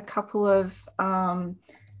a couple of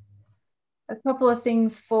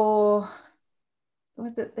things for,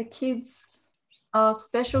 was it the kids'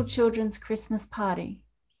 special children's Christmas party?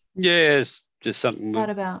 Yes, just something. What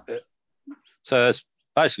about? So it's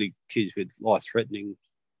basically kids with life-threatening,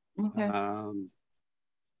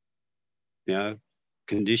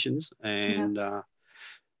 conditions, and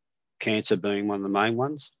cancer being one of the main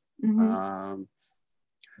ones.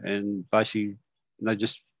 and basically they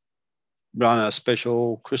just run a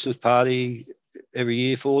special Christmas party every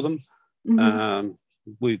year for them. Mm-hmm.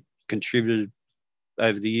 We've contributed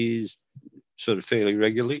over the years sort of fairly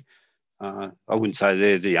regularly. I wouldn't say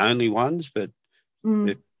they're the only ones, but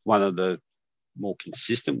they're one of the more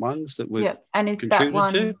consistent ones that we've And is that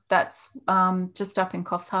one that's just up in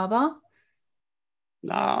Coffs Harbour?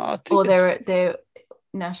 No, I think or they're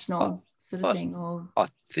national sort of thing, or I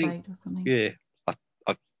think state or something. Yeah,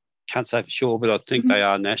 I can't say for sure, but I think they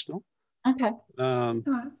are national. Okay. All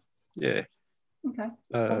right. Yeah. Okay.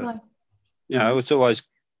 It's always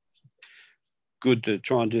good to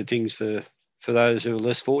try and do things for those who are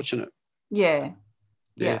less fortunate. Yeah.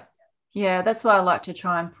 That's why I like to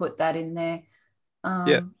try and put that in there.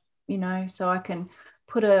 So I can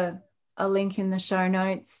put a link in the show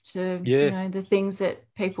notes to the things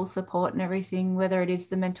that people support and everything, whether it is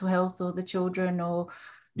the mental health or the children or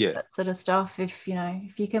that sort of stuff. If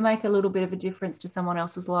you can make a little bit of a difference to someone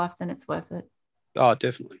else's life, then it's worth it. Oh,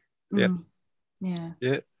 definitely. Yeah.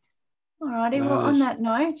 All righty. Well, on that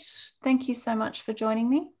note, thank you so much for joining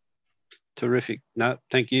me. Terrific. No,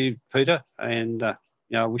 thank you, Peter, and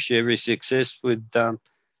I wish you every success with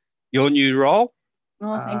your new role.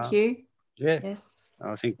 Oh, thank you. Yeah. Yes.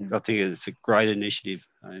 I think it's a great initiative,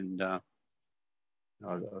 and I'm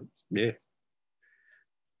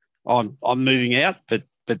moving out, but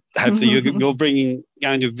hopefully you're going to bring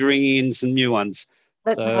in some new ones.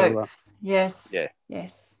 Let's hope. Yes. Yeah.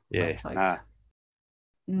 Yes. Yeah. Let's hope.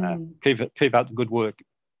 Keep up the good work.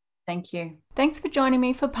 Thank you. Thanks for joining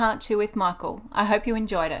me for part 2 with Michael. I hope you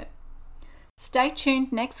enjoyed it. Stay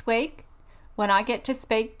tuned next week when I get to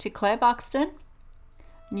speak to Claire Buxton,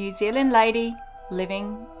 New Zealand lady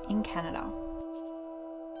living in Canada.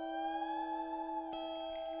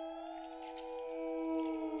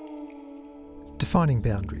 Defining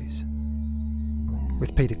Boundaries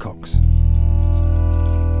with Peter Cox.